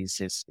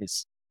facilities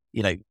is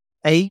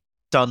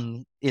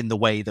done in the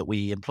way that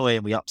we employ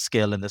and we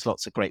upskill, and there's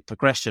lots of great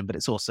progression, but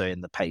it's also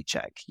in the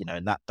paycheck,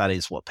 and that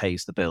is what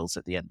pays the bills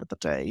at the end of the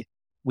day.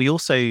 We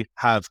also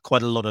have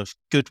quite a lot of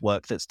good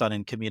work that's done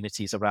in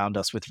communities around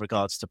us with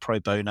regards to pro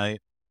bono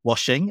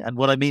washing. And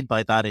what I mean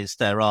by that is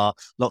there are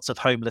lots of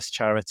homeless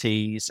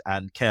charities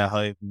and care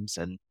homes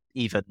and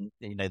even,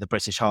 the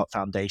British Heart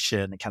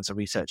Foundation and Cancer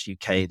Research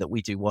UK that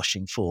we do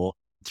washing for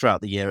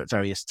throughout the year at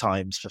various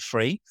times for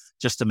free,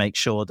 just to make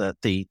sure that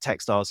the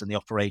textiles and the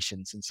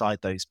operations inside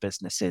those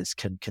businesses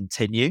can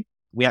continue.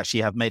 We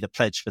actually have made a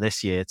pledge for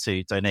this year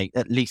to donate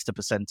at least a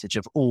percentage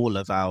of all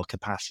of our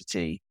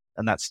capacity,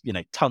 and that's,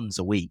 tons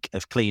a week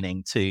of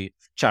cleaning, to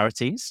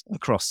charities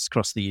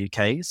across the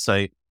UK.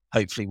 So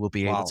hopefully we'll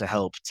be able to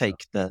help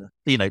take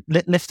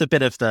lift a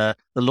bit of the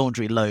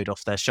laundry load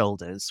off their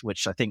shoulders,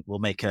 which I think will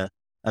make a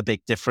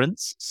big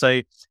difference.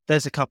 So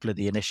there's a couple of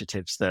the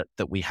initiatives that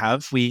we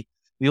have. We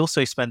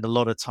also spend a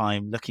lot of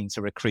time looking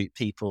to recruit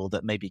people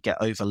that maybe get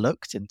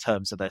overlooked in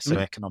terms of their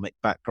socioeconomic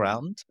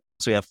background.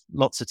 So we have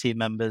lots of team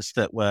members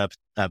that were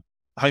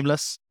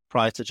homeless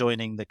prior to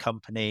joining the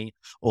company,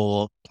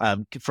 or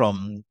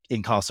from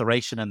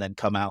incarceration and then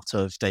come out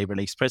of day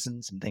release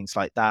prisons and things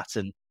like that,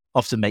 and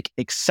often make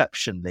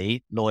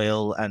exceptionally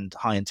loyal and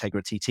high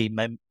integrity team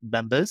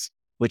members,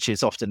 which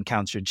is often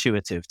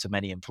counterintuitive to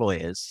many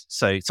employers.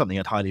 So something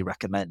I'd highly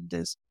recommend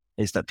is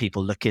that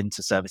people look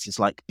into services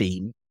like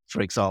Beam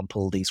for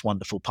example, these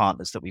wonderful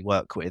partners that we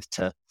work with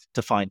to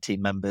find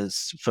team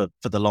members for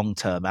the long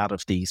term out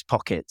of these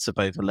pockets of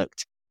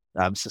overlooked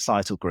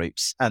societal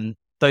groups. And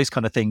those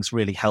kind of things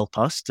really help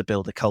us to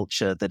build a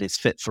culture that is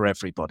fit for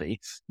everybody,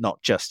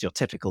 not just your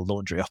typical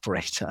laundry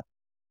operator.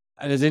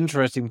 And it's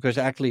interesting because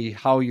actually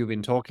how you've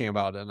been talking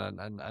about it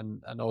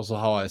and also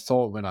how I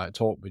thought when I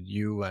talked with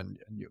you and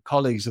your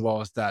colleagues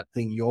was that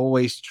thing you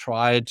always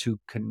try to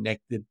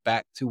connect it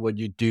back to what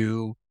you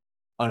do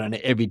on an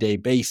everyday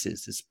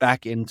basis. It's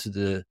back into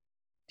the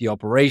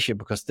operation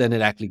because then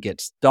it actually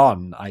gets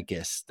done. I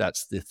guess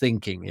that's the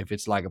thinking. If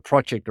it's like a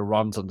project that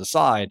runs on the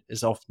side,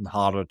 it's often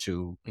harder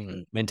to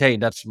maintain.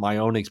 That's my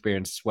own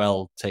experience as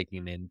well,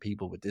 taking in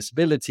people with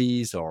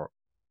disabilities or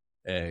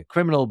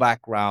criminal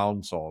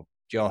backgrounds or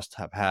just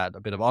have had a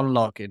bit of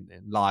unluck in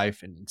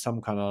life and in some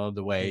kind of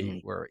other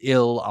way were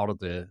ill out of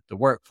the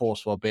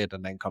workforce for a bit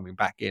and then coming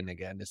back in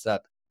again, is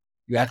that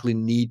you actually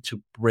need to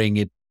bring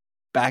it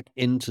back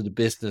into the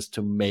business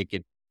to make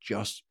it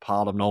just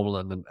part of normal.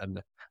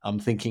 And I'm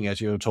thinking as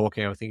you're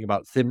talking, I'm thinking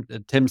about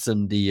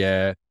Timson,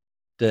 the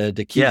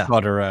key Yeah.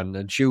 cutter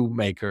and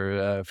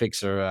shoemaker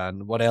fixer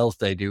and what else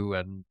they do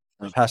and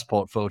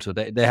passport photo.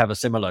 They have a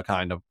similar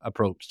kind of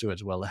approach to it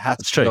as well. It has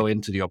That's to true. go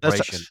into the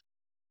operation.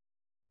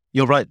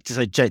 You're right.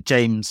 So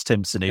James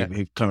Timpson, Yeah.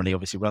 who currently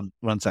obviously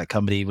runs that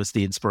company, was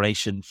the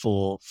inspiration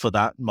for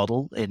that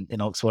model in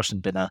Oxwash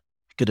and been a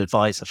good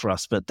advisor for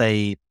us. But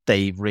they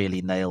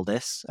really nail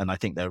this, and I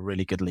think they're a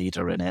really good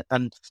leader in it.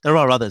 And there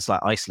are others like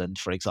Iceland,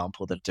 for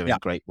example, that are doing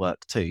great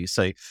work too.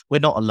 So we're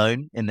not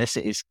alone in this.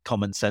 It is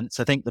common sense.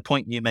 I think the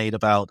point you made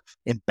about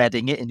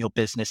embedding it in your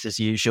business as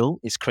usual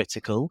is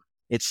critical.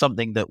 It's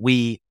something that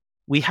we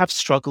have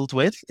struggled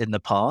with in the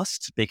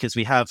past because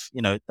we have,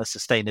 a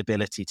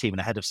sustainability team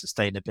and a head of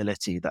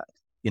sustainability that,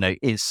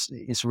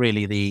 is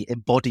really the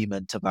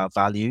embodiment of our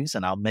values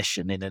and our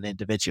mission in an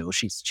individual.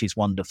 She's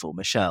wonderful,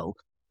 Michelle,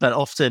 but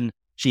often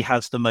she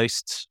has the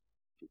most,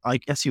 I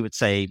guess you would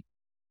say,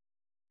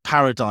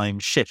 paradigm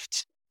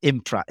shift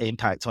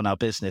impact on our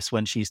business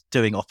when she's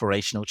doing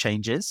operational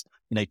changes,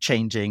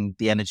 changing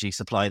the energy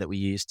supply that we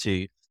use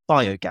to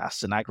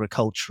biogas and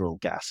agricultural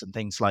gas and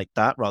things like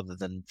that, rather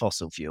than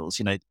fossil fuels,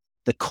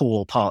 the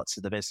core parts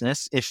of the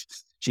business. If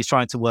she's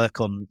trying to work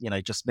on,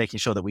 just making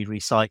sure that we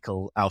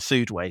recycle our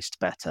food waste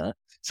better,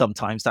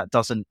 sometimes that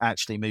doesn't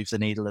actually move the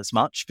needle as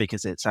much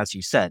because it's, as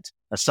you said,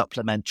 a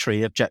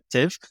supplementary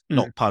objective,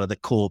 not part of the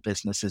core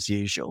business as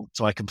usual.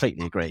 So I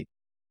completely agree.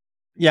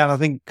 Yeah, and I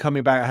think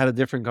coming back, I had a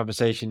different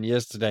conversation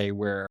yesterday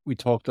where we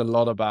talked a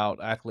lot about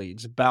actually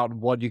it's about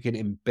what you can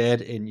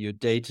embed in your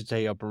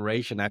day-to-day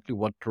operation, actually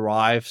what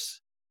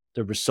drives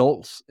the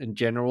results in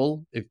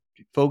general. If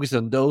you focus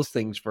on those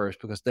things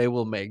first, because they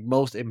will make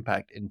most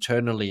impact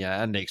internally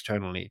and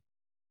externally.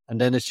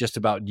 And then it's just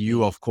about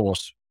you, of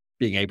course,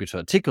 being able to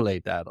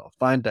articulate that or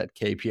find that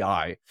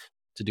KPI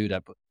to do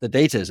that. But the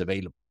data is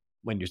available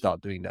when you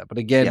start doing that. But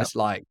again, it's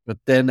like, but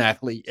then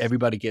actually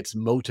everybody gets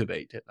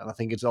motivated. And I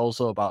think it's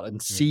also about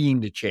and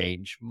seeing the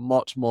change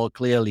much more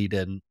clearly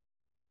than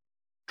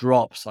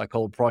drops. I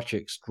call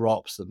projects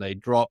drops, and they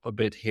drop a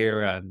bit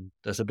here and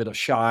there's a bit of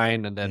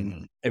shine and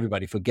then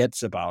everybody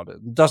forgets about it.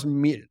 It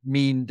doesn't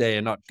mean they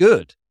are not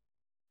good.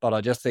 But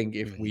I just think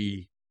if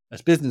we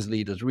as business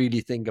leaders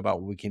really think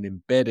about what we can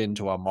embed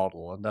into our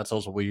model, and that's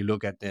also where you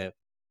look at the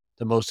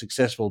most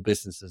successful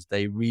businesses,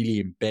 they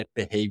really embed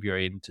behavior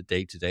into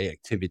day-to-day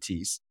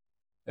activities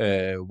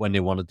when they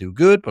want to do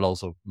good, but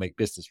also make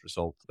business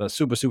results. That's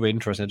super, super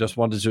interesting. I just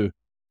wanted to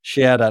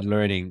share that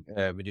learning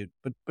with you.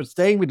 But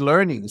staying with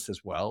learnings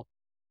as well,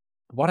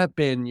 what have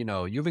been,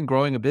 you've been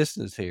growing a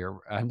business here,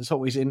 and it's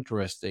always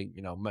interesting,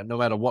 no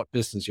matter what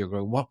business you're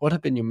growing, what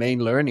have been your main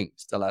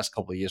learnings the last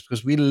couple of years?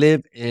 Because we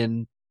live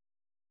in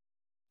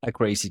a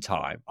crazy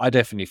time. I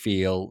definitely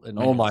feel in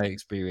all my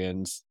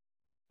experience,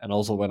 and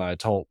also when I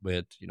talk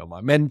with, my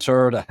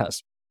mentor that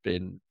has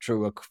been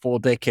through 4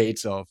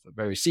 decades of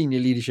very senior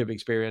leadership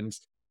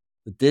experience,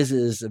 that this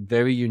is a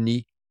very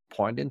unique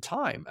point in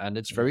time and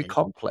it's very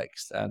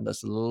complex and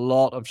there's a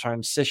lot of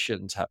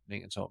transitions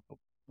happening. And so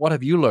what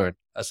have you learned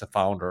as a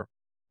founder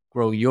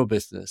growing your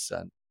business,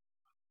 and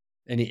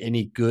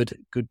any good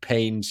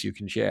pains you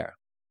can share?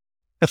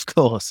 Of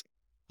course.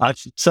 I've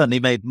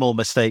certainly made more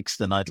mistakes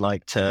than I'd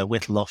like to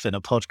whittle off in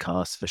a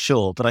podcast for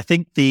sure. But I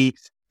think the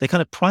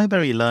kind of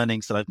primary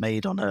learnings that I've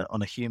made on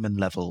a human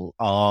level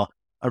are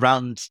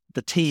around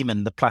the team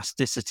and the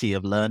plasticity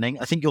of learning.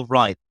 I think you're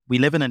right. We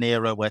live in an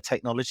era where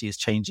technology is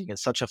changing at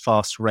such a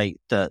fast rate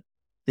that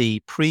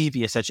the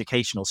previous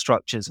educational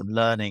structures and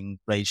learning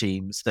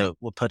regimes that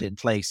were put in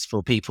place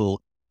for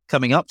people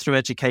coming up through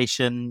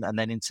education and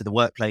then into the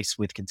workplace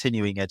with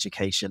continuing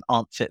education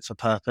aren't fit for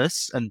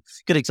purpose. And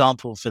a good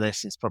example for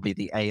this is probably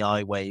the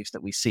AI wave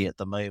that we see at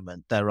the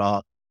moment. There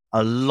are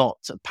a lot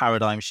of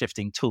paradigm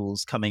shifting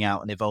tools coming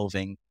out and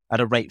evolving at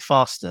a rate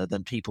faster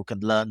than people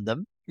can learn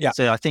them. Yeah.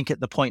 So I think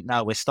at the point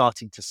now we're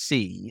starting to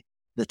see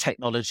the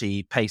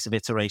technology pace of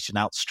iteration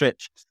outstrip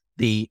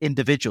the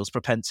individual's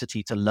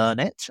propensity to learn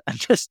it and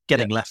just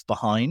getting left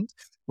behind,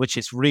 which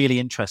is really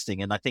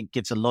interesting. And I think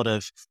gives a lot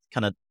of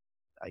kind of,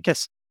 I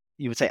guess,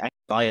 you would say,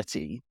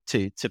 anxiety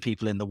to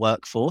people in the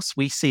workforce.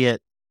 We see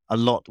it a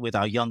lot with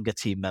our younger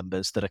team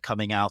members that are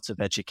coming out of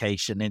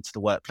education into the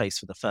workplace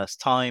for the first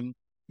time,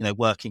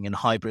 working in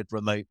hybrid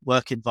remote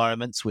work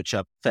environments, which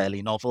are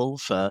fairly novel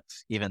for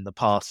even the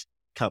past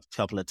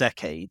couple of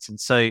decades. And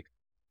so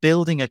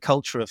building a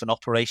culture of an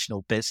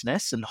operational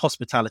business, and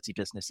hospitality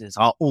businesses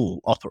are all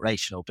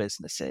operational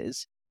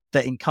businesses,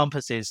 that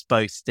encompasses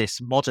both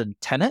this modern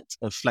tenet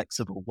of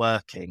flexible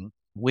working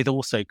with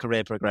also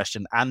career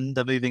progression and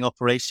a moving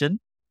operation,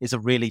 is a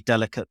really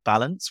delicate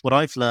balance. What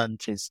I've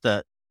learned is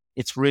that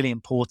it's really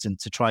important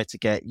to try to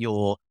get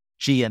your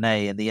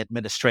G&A and the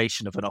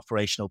administration of an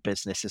operational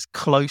business as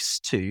close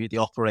to the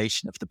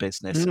operation of the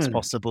business as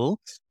possible.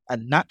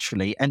 And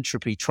naturally,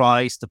 entropy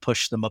tries to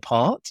push them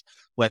apart,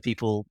 where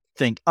people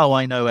think, oh,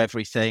 I know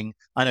everything.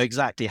 I know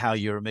exactly how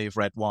you remove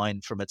red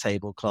wine from a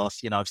tablecloth.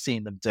 I've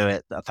seen them do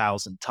it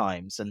 1,000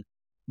 times. And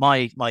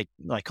my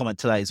comment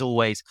today is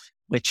always,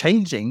 we're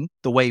changing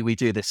the way we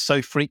do this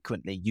so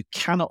frequently. You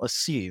cannot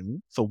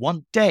assume for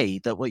one day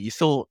that what you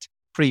thought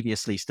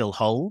previously still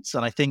holds.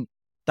 And I think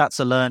that's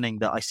a learning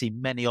that I see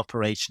many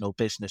operational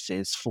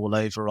businesses fall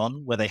over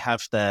on, where they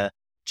have their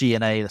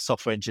G&A, the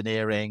software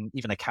engineering,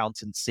 even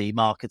accountancy,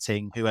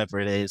 marketing, whoever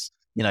it is,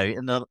 in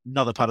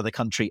another part of the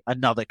country,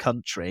 another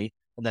country,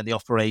 and then the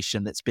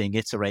operation that's being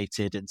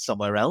iterated in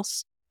somewhere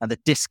else. And the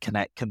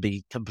disconnect can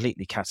be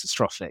completely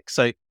catastrophic.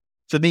 So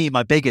for me,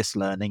 my biggest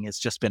learning has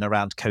just been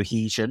around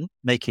cohesion,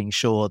 making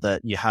sure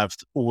that you have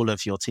all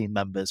of your team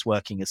members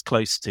working as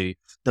close to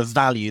the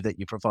value that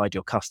you provide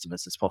your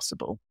customers as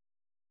possible.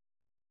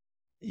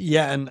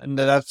 Yeah, and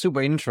that's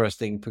super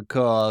interesting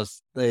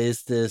because there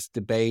is this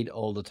debate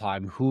all the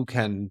time: who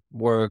can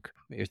work,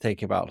 if you're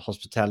thinking about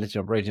hospitality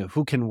operation,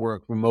 who can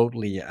work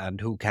remotely and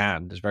who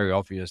can't. It's very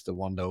obvious the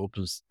one that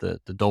opens the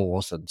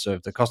doors and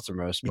serve the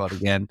customers. But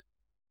again,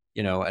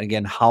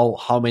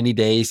 how many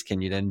days can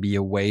you then be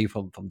away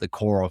from the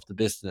core of the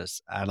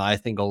business? And I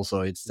think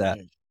also it's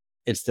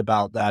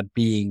about that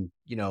being,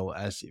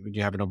 as when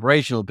you have an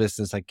operational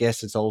business, I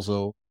guess it's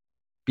also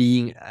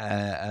being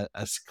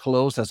as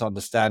close as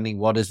understanding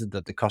what is it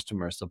that the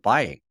customers are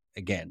buying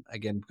again,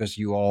 because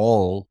you are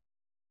all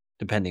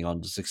depending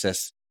on the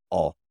success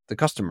of the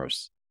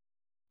customers,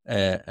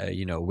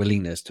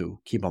 willingness to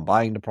keep on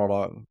buying the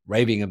product,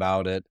 raving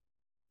about it.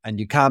 And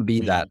you can't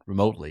be that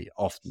remotely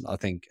often, I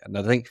think. And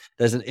I think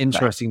there's an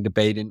interesting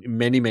debate in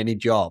many, many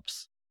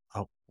jobs.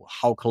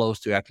 How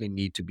close do you actually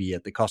need to be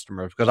at the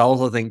customer? Because I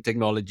also think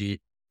technology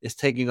is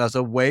taking us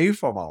away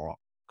from our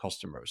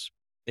customers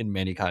in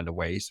many kind of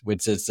ways,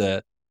 which is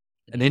an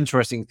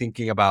interesting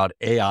thinking about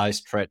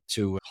AI's threat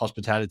to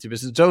hospitality.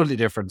 This is a totally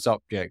different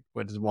subject,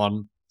 but it's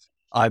one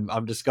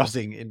I'm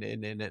discussing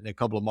in a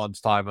couple of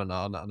months' time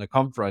on a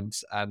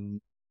conference.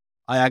 And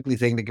I actually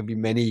think there can be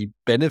many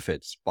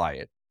benefits by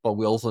it, but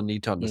we also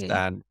need to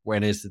understand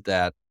when is it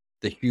that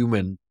the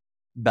human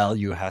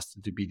value has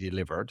to be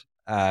delivered.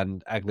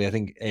 And actually, I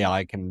think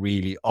AI can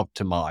really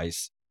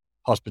optimize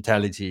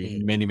hospitality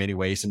in many, many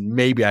ways, and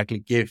maybe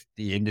actually give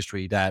the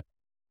industry that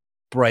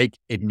break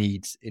it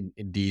needs in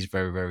these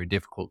very, very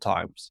difficult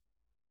times.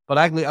 But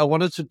actually, I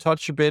wanted to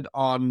touch a bit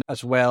on,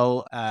 as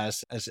well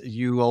as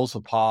you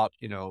also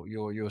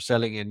you're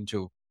selling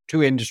into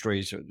two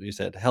industries. You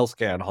said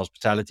healthcare and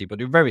hospitality, but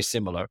they're very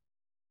similar.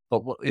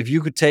 But if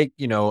you could take,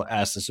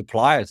 as a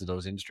supplier to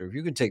those industries, if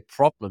you could take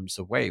problems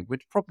away,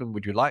 which problem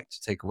would you like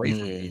to take away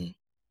from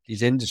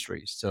these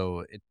industries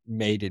so it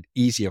made it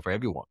easier for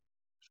everyone?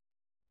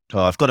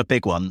 Oh, I've got a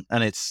big one,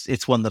 and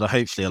it's one that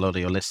hopefully a lot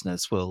of your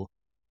listeners will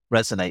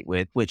resonate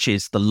with, which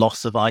is the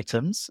loss of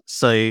items.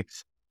 So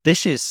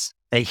this is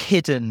a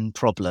hidden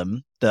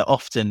problem that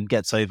often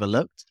gets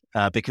overlooked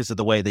because of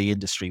the way the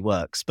industry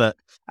works. But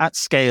at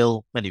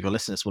scale, many of your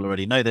listeners will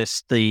already know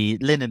this, the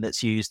linen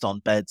that's used on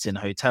beds in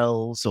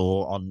hotels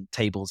or on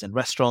tables in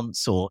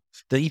restaurants, or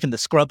even the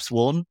scrubs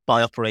worn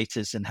by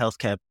operators in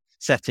healthcare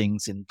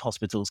settings in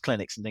hospitals,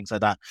 clinics, and things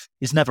like that,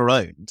 is never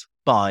owned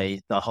by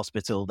the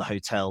hospital, the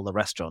hotel, the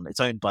restaurant. It's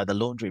owned by the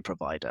laundry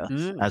provider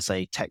as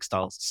a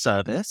textile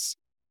service.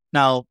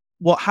 Now,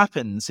 what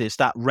happens is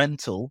that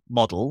rental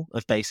model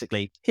of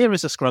basically, here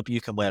is a scrub you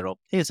can wear, or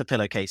here's a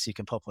pillowcase you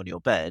can pop on your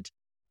bed,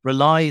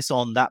 relies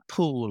on that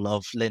pool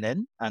of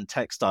linen and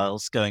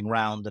textiles going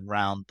round and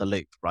round the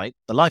loop, right?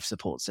 The life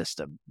support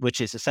system, which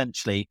is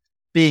essentially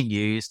being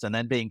used and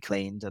then being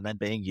cleaned and then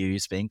being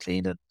used, being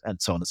cleaned, and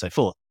so on and so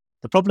forth.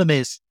 The problem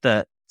is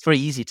that it's very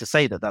easy to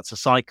say that that's a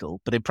cycle,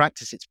 but in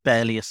practice, it's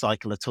barely a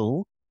cycle at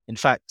all. In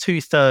fact,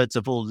 2/3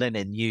 of all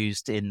linen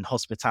used in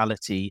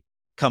hospitality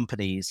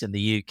companies in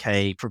the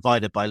UK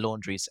provided by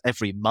laundries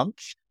every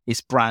month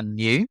is brand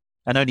new,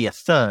 and only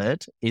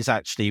 1/3 is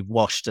actually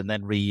washed and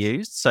then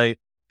reused. So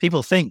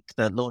people think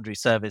that laundry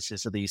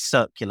services are these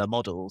circular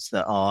models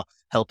that are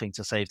helping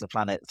to save the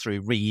planet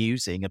through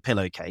reusing a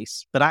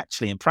pillowcase. But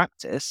actually, in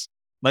practice,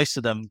 most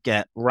of them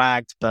get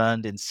ragged,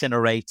 burned,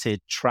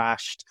 incinerated,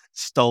 trashed,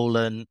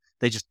 stolen.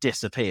 They just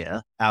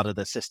disappear out of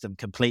the system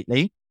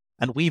completely.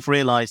 And we've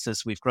realized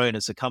as we've grown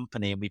as a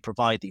company and we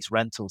provide these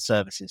rental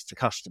services to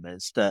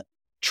customers that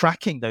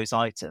tracking those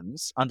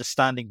items,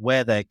 understanding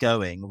where they're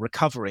going,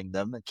 recovering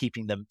them, and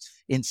keeping them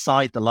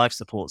inside the life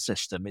support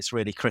system is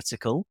really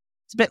critical.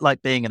 It's a bit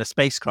like being in a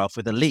spacecraft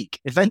with a leak.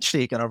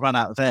 Eventually, you're going to run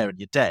out of air and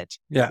you're dead.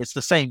 Yeah. It's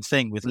the same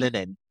thing with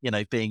linen,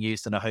 being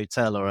used in a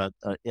hotel or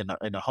in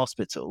a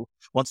hospital.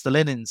 Once the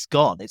linen's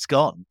gone, it's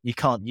gone. You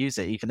can't use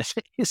it, even if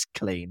it is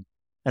clean.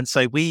 And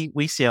so we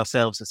see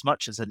ourselves as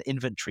much as an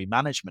inventory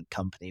management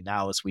company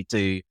now as we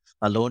do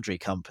a laundry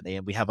company.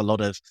 And we have a lot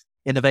of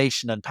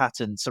innovation and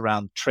patents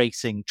around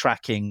tracing,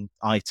 tracking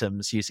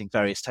items using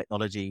various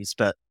technologies,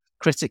 but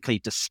critically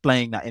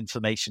displaying that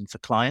information for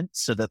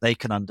clients so that they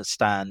can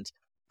understand,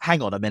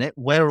 hang on a minute,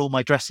 where are all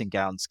my dressing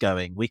gowns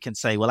going? We can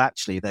say, well,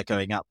 actually, they're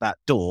going out that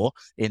door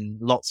in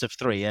lots of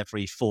 3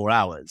 every 4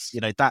 hours.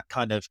 That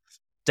kind of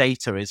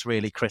data is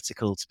really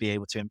critical to be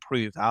able to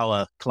improve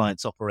our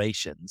clients'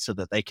 operations so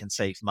that they can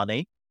save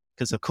money.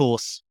 Because, of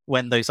course,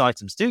 when those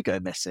items do go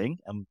missing,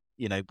 and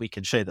we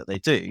can show that they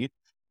do,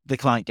 the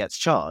client gets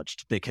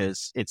charged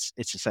because it's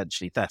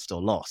essentially theft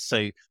or loss.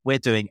 So we're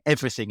doing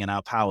everything in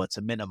our power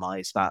to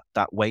minimize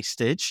that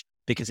wastage,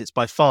 because it's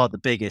by far the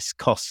biggest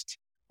cost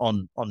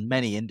on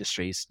many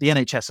industries. The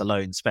NHS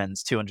alone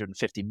spends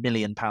 £250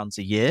 million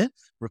a year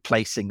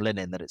replacing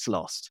linen that it's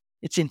lost.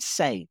 It's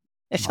insane.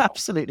 It's Wow.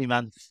 absolutely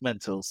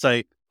mental.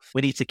 So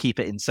we need to keep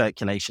it in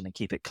circulation and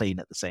keep it clean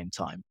at the same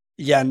time.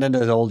 Yeah, and then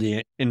there's all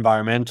the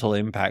environmental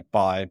impact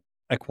by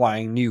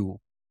acquiring new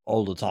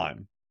all the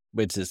time,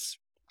 which is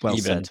Well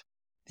even said.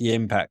 the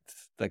impact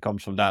that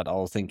comes from that. I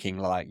was thinking,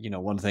 like,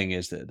 one thing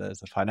is that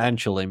there's a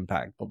financial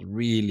impact, but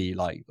really,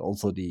 like,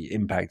 also the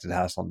impact it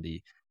has on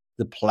the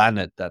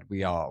planet that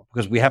we are,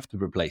 because we have to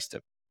replace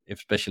them,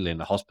 especially in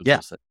the Yeah,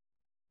 hospitals.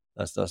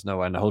 There's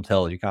no, in a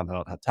hotel you can't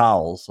not have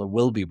towels, so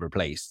will be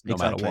replaced no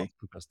matter what, exactly.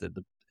 because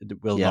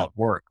it will Yeah. not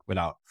work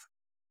without.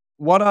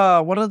 What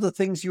are the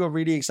things you are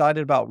really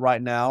excited about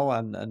right now,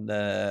 and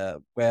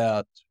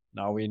where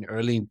now in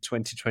early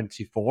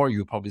 2024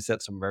 you probably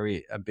set some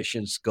very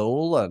ambitious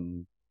goal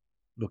and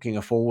looking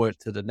forward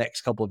to the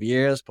next couple of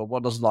years, but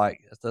is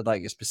there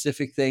like a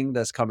specific thing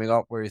that's coming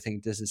up where you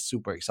think this is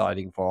super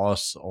exciting for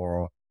us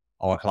or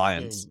our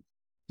clients? Mm.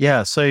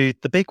 Yeah. So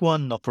the big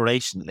one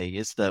operationally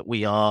is that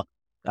we are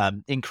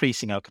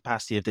increasing our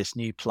capacity of this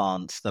new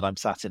plant that I'm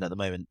sat in at the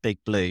moment, Big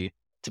Blue,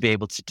 to be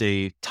able to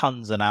do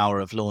tons an hour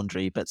of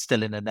laundry, but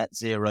still in a net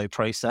zero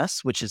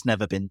process, which has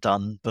never been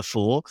done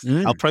before.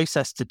 Our Mm.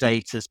 process to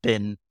date has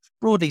been,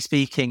 broadly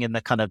speaking, in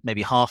the kind of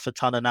maybe half a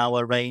ton an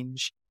hour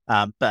range,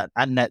 but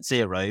at net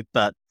zero.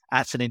 But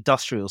at an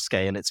industrial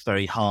scale, it's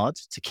very hard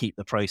to keep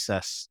the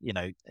process,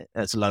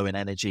 as low in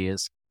energy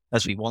as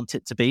we want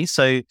it to be.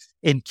 So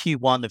in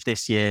Q1 of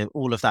this year,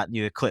 all of that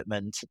new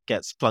equipment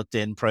gets plugged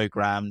in,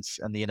 programmed,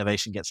 and the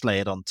innovation gets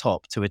layered on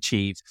top to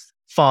achieve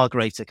far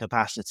greater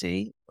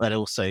capacity and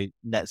also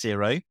net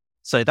zero.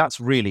 So that's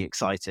really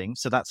exciting.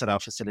 So that's at our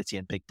facility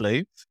in Big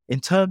Blue. In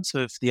terms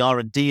of the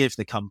R&D of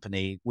the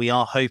company, we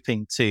are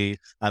hoping to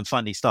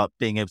finally start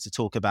being able to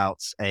talk about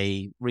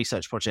a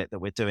research project that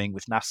we're doing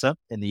with NASA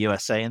in the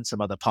USA and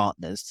some other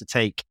partners to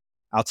take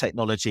our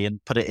technology and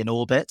put it in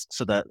orbit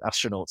so that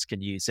astronauts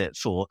can use it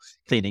for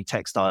cleaning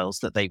textiles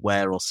that they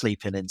wear or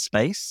sleep in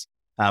space,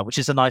 which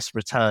is a nice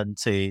return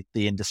to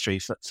the industry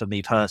for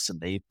me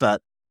personally,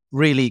 but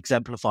really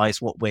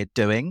exemplifies what we're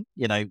doing.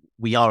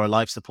 We are a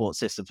life support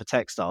system for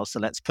textiles, so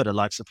let's put a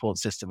life support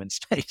system in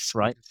space,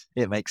 right?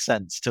 It makes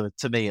sense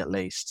to me at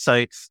least.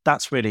 So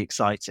that's really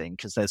exciting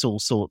because there's all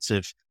sorts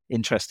of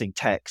interesting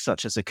tech,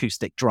 such as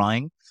acoustic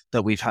drying,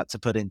 that we've had to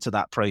put into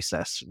that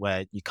process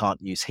where you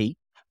can't use heat.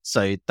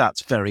 So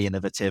that's very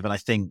innovative, and I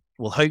think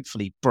will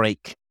hopefully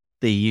break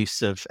the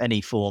use of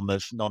any form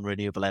of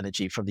non-renewable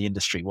energy from the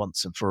industry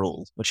once and for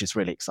all, which is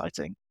really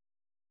exciting.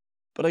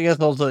 But I guess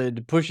also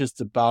it pushes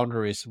the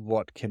boundaries of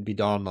what can be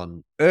done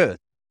on Earth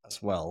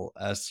as well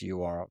as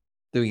you are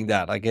doing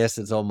that. I guess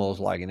it's almost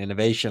like an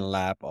innovation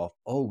lab of,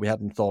 oh, we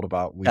hadn't thought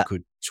about we Yeah.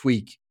 could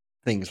tweak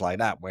things like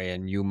that way,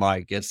 and you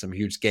might get some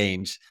huge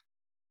gains.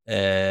 I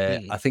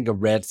Mm. think I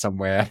read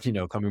somewhere,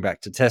 coming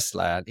back to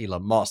Tesla and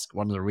Elon Musk,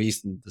 one of the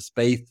reasons the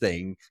space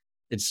thing,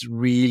 it's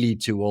really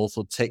to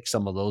also take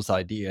some of those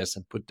ideas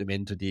and put them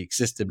into the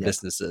existing Yeah.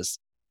 businesses.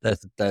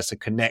 There's a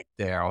connect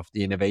there of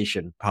the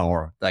innovation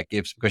power that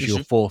gives, because you're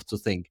Mhm. forced to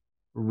think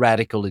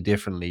radically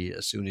differently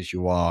as soon as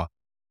you are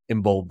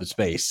involved with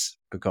space,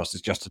 because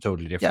it's just a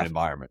totally Yeah. different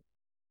environment.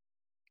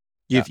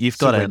 Yeah, You've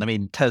got super. it. And I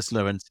mean,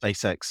 Tesla and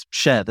SpaceX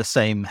share the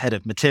same head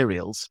of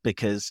materials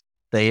because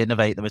they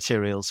innovate the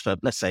materials for,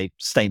 let's say,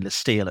 stainless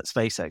steel at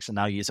SpaceX and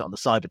now use it on the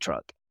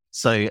Cybertruck.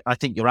 So I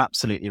think you're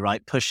absolutely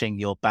right. Pushing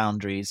your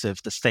boundaries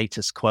of the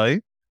status quo,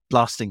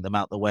 blasting them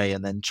out the way,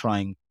 and then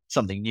trying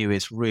something new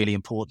is really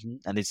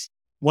important. And it's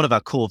one of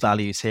our core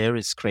values here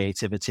is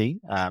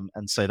creativity.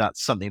 And so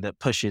that's something that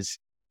pushes,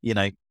 you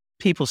know,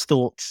 people's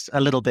thoughts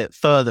a little bit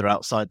further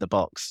outside the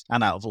box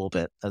and out of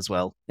orbit as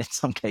well, in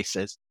some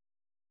cases.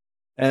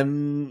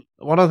 And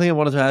one other thing I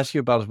wanted to ask you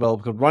about as well,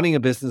 because running a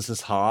business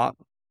is hard.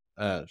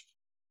 Uh,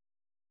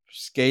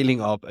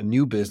 Scaling up a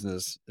new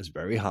business is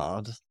very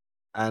hard.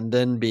 And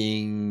then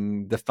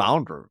being the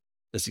founder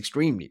is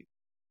extremely.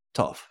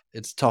 tough.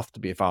 It's tough to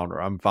be a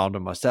founder. I'm a founder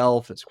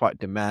myself. It's quite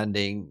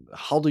demanding.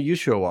 How do you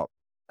show up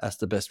as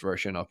the best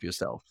version of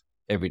yourself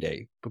every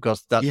day?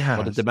 Because that's what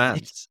Yeah, it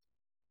demands.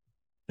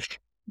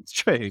 it's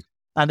true.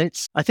 And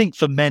I think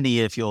for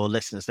many of your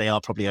listeners, they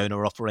are probably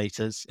owner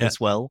operators Yeah. as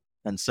well.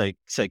 And so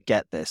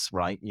get this,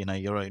 right?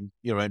 Your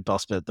own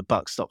boss, but the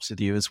buck stops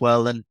with you as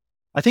well. And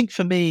I think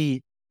for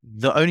me,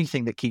 the only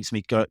thing that keeps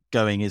me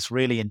going is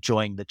really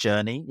enjoying the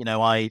journey.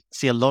 I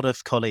see a lot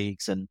of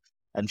colleagues and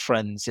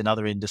friends in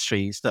other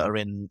industries that are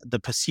in the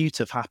pursuit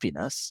of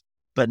happiness,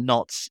 but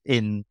not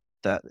in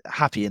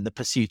happy in the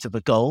pursuit of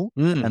a goal.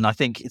 Mm. And I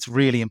think it's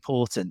really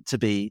important to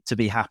be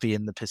happy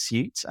in the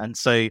pursuit. And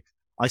so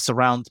I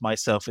surround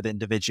myself with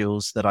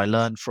individuals that I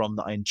learn from,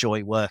 that I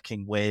enjoy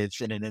working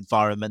with, in an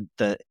environment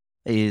that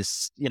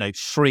is,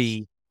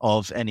 free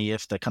of any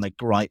of the kind of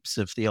gripes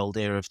of the old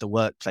era of the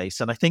workplace.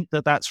 And I think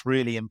that that's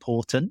really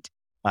important,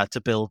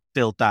 to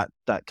build that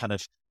kind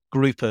of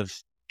group of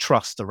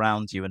trust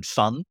around you and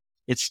fun.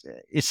 It's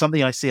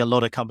something I see a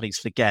lot of companies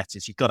forget,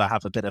 is you've got to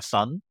have a bit of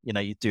fun.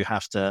 You do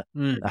have to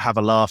Mm. have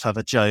a laugh, have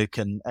a joke,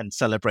 and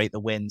celebrate the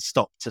win,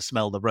 stop to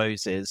smell the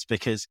roses,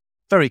 because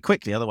very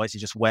quickly, otherwise you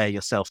just wear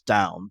yourself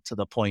down to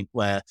the point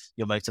where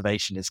your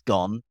motivation is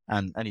gone,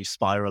 and you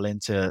spiral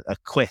into a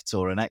quit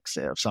or an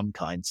exit of some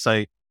kind.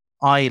 So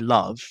I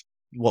love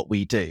what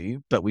we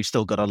do, but we've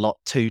still got a lot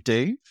to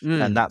do.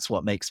 And Mm. that's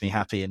what makes me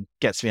happy and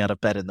gets me out of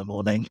bed in the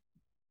morning.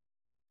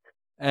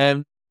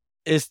 And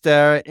is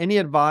there any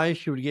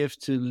advice you would give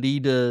to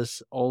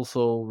leaders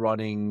also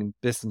running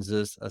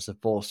businesses as a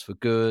force for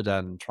good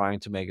and trying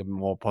to make a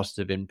more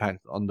positive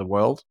impact on the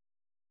world?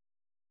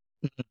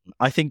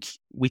 I think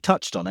we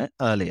touched on it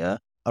earlier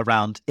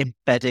around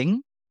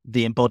embedding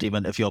the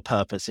embodiment of your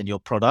purpose in your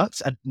products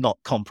and not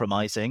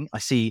compromising. I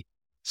see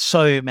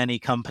so many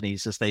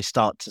companies, as they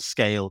start to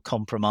scale,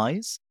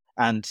 compromise.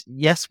 And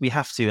yes, we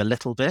have to a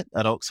little bit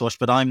at Oxwash,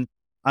 but I'm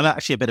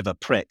actually a bit of a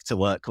prick to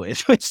work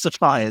with with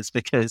suppliers,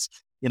 because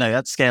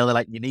at scale they're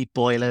like, you need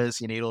boilers,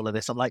 you need all of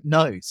this. I'm like,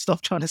 no,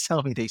 stop trying to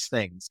sell me these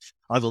things.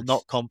 I will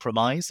not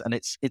compromise. And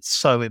it's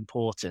so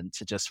important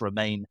to just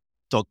remain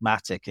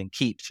dogmatic and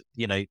keep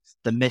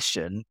the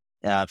mission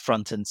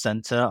front and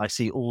center. I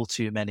see all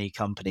too many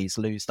companies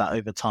lose that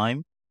over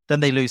time. Then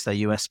they lose their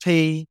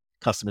USP.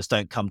 Customers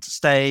don't come to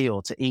stay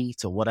or to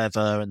eat or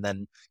whatever, and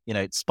then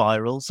it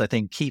spirals. I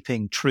think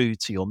keeping true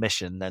to your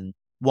mission and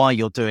why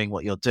you're doing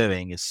what you're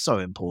doing is so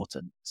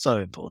important. So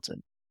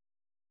important.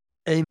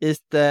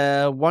 Is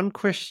there one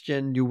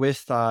question you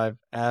wish I've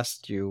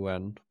asked you,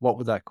 and what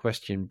would that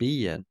question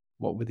be, and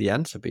what would the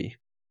answer be?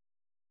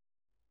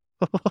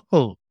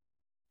 Oh,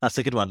 that's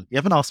a good one. You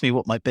haven't asked me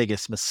what my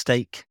biggest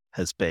mistake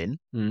has been,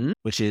 Mhm.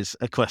 which is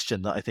a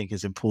question that I think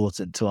is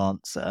important to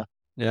answer.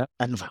 Yeah.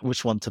 And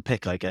which one to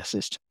pick, I guess,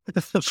 is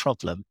the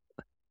problem.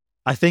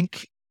 I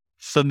think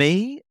for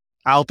me,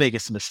 our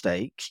biggest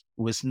mistake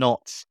was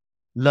not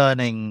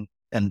learning,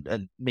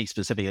 and me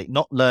specifically,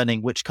 not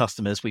learning which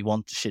customers we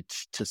wanted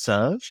to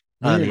serve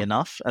early Mm.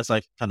 enough. As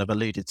I kind of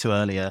alluded to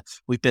earlier,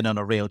 we've been on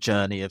a real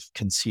journey of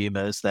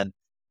consumers. Then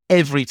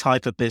every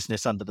type of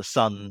business under the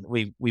sun,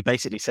 we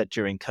basically said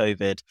during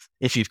COVID,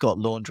 if you've got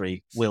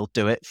laundry, we'll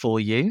do it for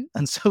you.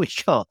 And so we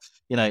got,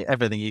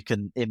 everything you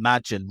can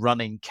imagine: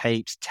 running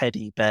capes,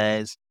 teddy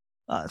bears,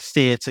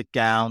 theatre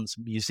gowns,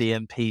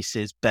 museum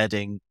pieces,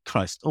 bedding,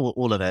 Christ,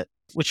 all of it,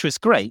 which was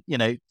great,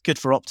 good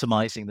for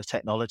optimizing the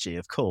technology,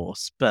 of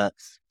course, but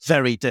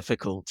very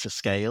difficult to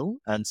scale.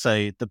 And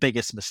so the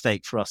biggest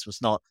mistake for us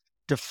was not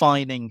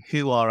defining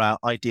who are our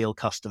ideal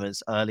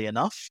customers early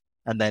enough,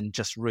 and then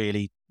just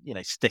really,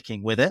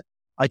 sticking with it.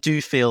 I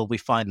do feel we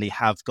finally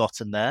have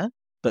gotten there,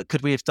 but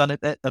could we have done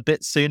it a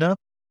bit sooner?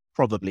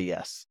 Probably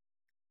yes.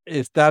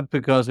 Is that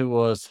because it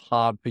was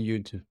hard for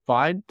you to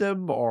find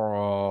them,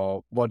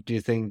 or what do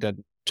you think that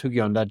took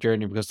you on that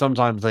journey? Because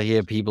sometimes I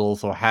hear people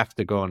also have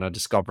to go on a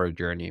discovery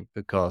journey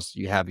because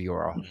you have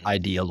your Mhm.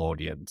 ideal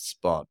audience,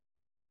 but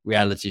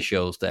reality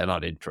shows they're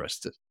not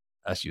interested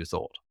as you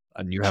thought,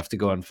 and you have to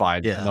go and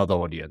find Yeah. another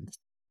audience.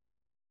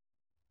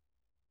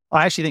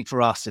 I actually think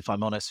for us, if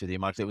I'm honest with you,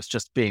 Michael, it was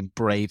just being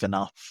brave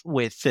enough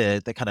with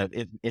the kind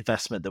of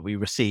investment that we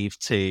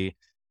received to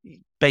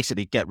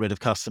basically get rid of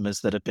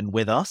customers that have been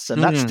with us.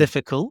 And that's Mm.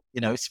 difficult,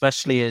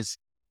 especially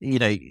you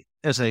know,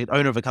 as an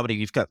owner of a company,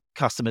 you've got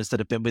customers that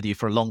have been with you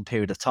for a long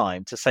period of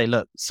time, to say,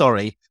 look,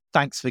 sorry,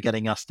 thanks for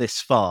getting us this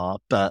far,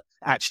 but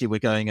actually we're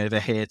going over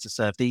here to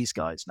serve these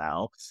guys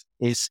now,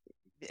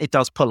 it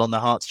does pull on the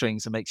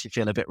heartstrings and makes you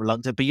feel a bit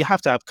reluctant. But you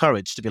have to have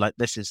courage to be like,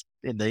 this is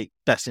in the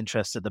best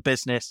interest of the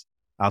business,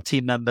 our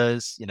team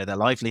members, their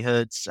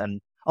livelihoods,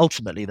 and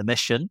ultimately the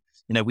mission.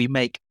 We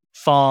make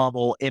far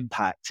more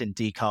impact in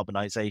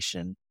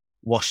decarbonisation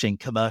washing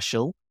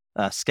commercial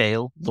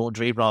scale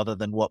laundry rather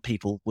than what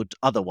people would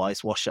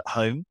otherwise wash at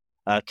home.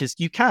 Because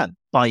you can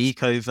buy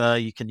Ecover,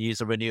 you can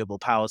use a renewable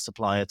power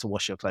supplier to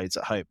wash your clothes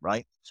at home,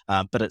 right?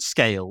 But at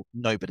scale,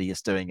 nobody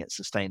is doing it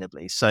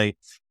sustainably. So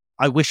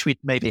I wish we'd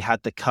maybe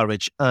had the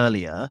courage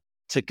earlier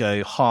to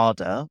go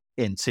harder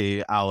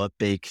into our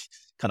big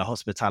kind of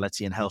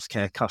hospitality and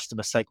healthcare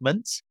customer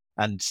segments,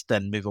 and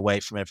then move away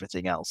from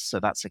everything else. So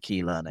that's a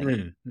key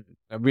learning.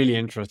 Really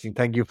interesting.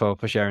 Thank you for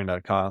sharing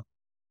that, Kyle.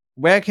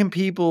 Where can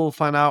people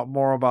find out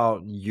more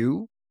about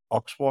you,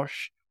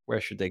 Oxwash? Where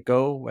should they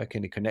go? Where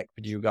can they connect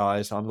with you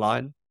guys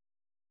online?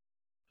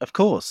 Of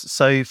course.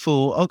 So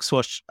for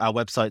Oxwash, our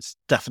website's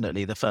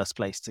definitely the first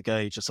place to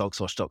go, just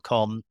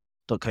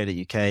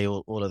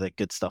oxwash.com.co.uk, all of the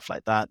good stuff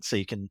like that. So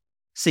you can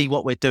see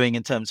what we're doing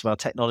in terms of our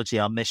technology,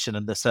 our mission,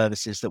 and the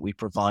services that we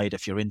provide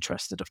if you're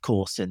interested, of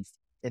course, in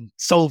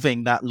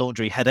solving that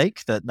laundry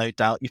headache that no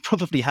doubt you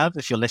probably have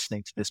if you're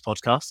listening to this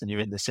podcast and you're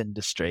in this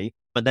industry.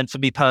 But then for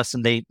me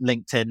personally,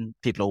 LinkedIn,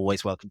 people are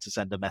always welcome to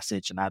send a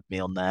message and add me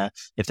on there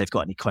if they've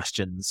got any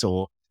questions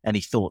or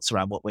any thoughts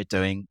around what we're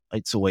doing.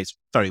 It's always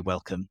very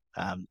welcome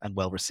and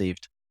well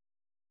received.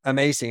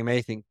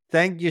 Amazing.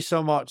 Thank you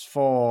so much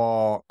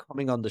for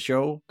coming on the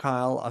show,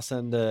 Kyle. I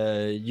send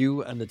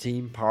you and the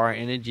team power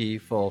energy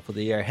for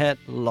the year ahead.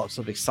 Lots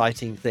of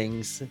exciting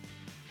things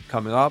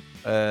coming up.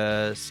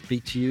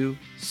 Speak to you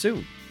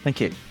soon.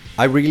 Thank you.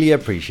 I really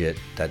appreciate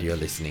that you're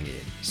listening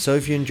in. So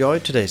if you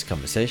enjoyed today's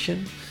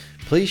conversation,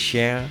 please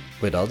share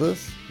with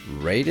others,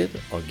 rate it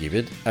or give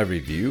it a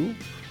review,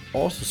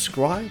 or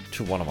subscribe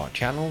to one of our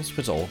channels,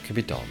 which all can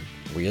be done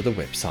via the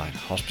website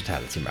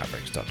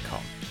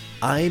hospitalitymavericks.com.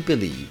 I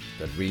believe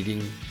that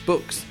reading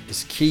books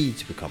is key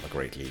to become a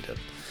great leader.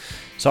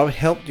 So I've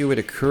helped you with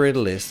a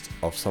curated list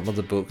of some of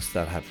the books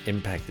that have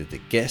impacted the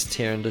guests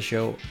here on the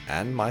show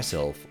and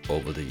myself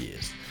over the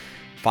years.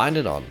 Find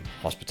it on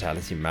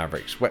Hospitality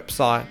Mavericks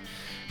website,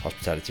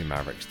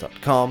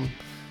 hospitalitymavericks.com,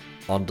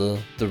 under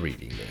the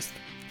reading list.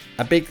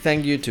 A big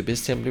thank you to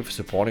BizSimply for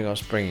supporting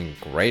us, bringing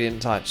great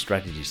insights,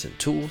 strategies and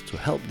tools to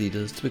help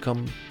leaders to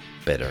become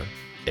better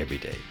every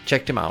day.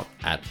 Check them out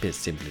at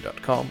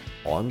bizsimply.com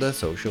or on their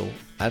social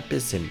at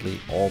bizsimply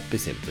or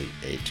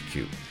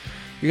bizsimplyhq.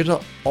 You can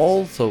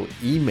also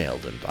email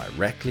them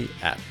directly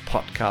at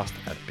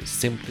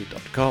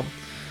podcast@bizsimply.com.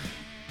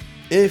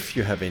 If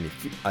you have any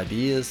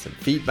ideas and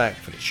feedback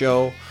for the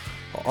show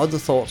or other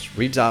thoughts,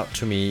 reach out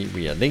to me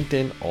via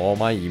LinkedIn or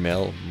my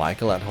email,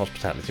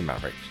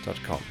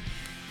 michael@hospitalitymavericks.com.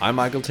 I'm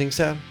Michael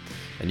Tingsager,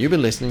 and you've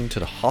been listening to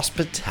the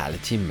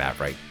Hospitality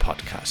Maverick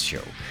podcast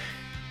show.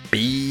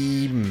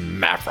 Be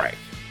Maverick.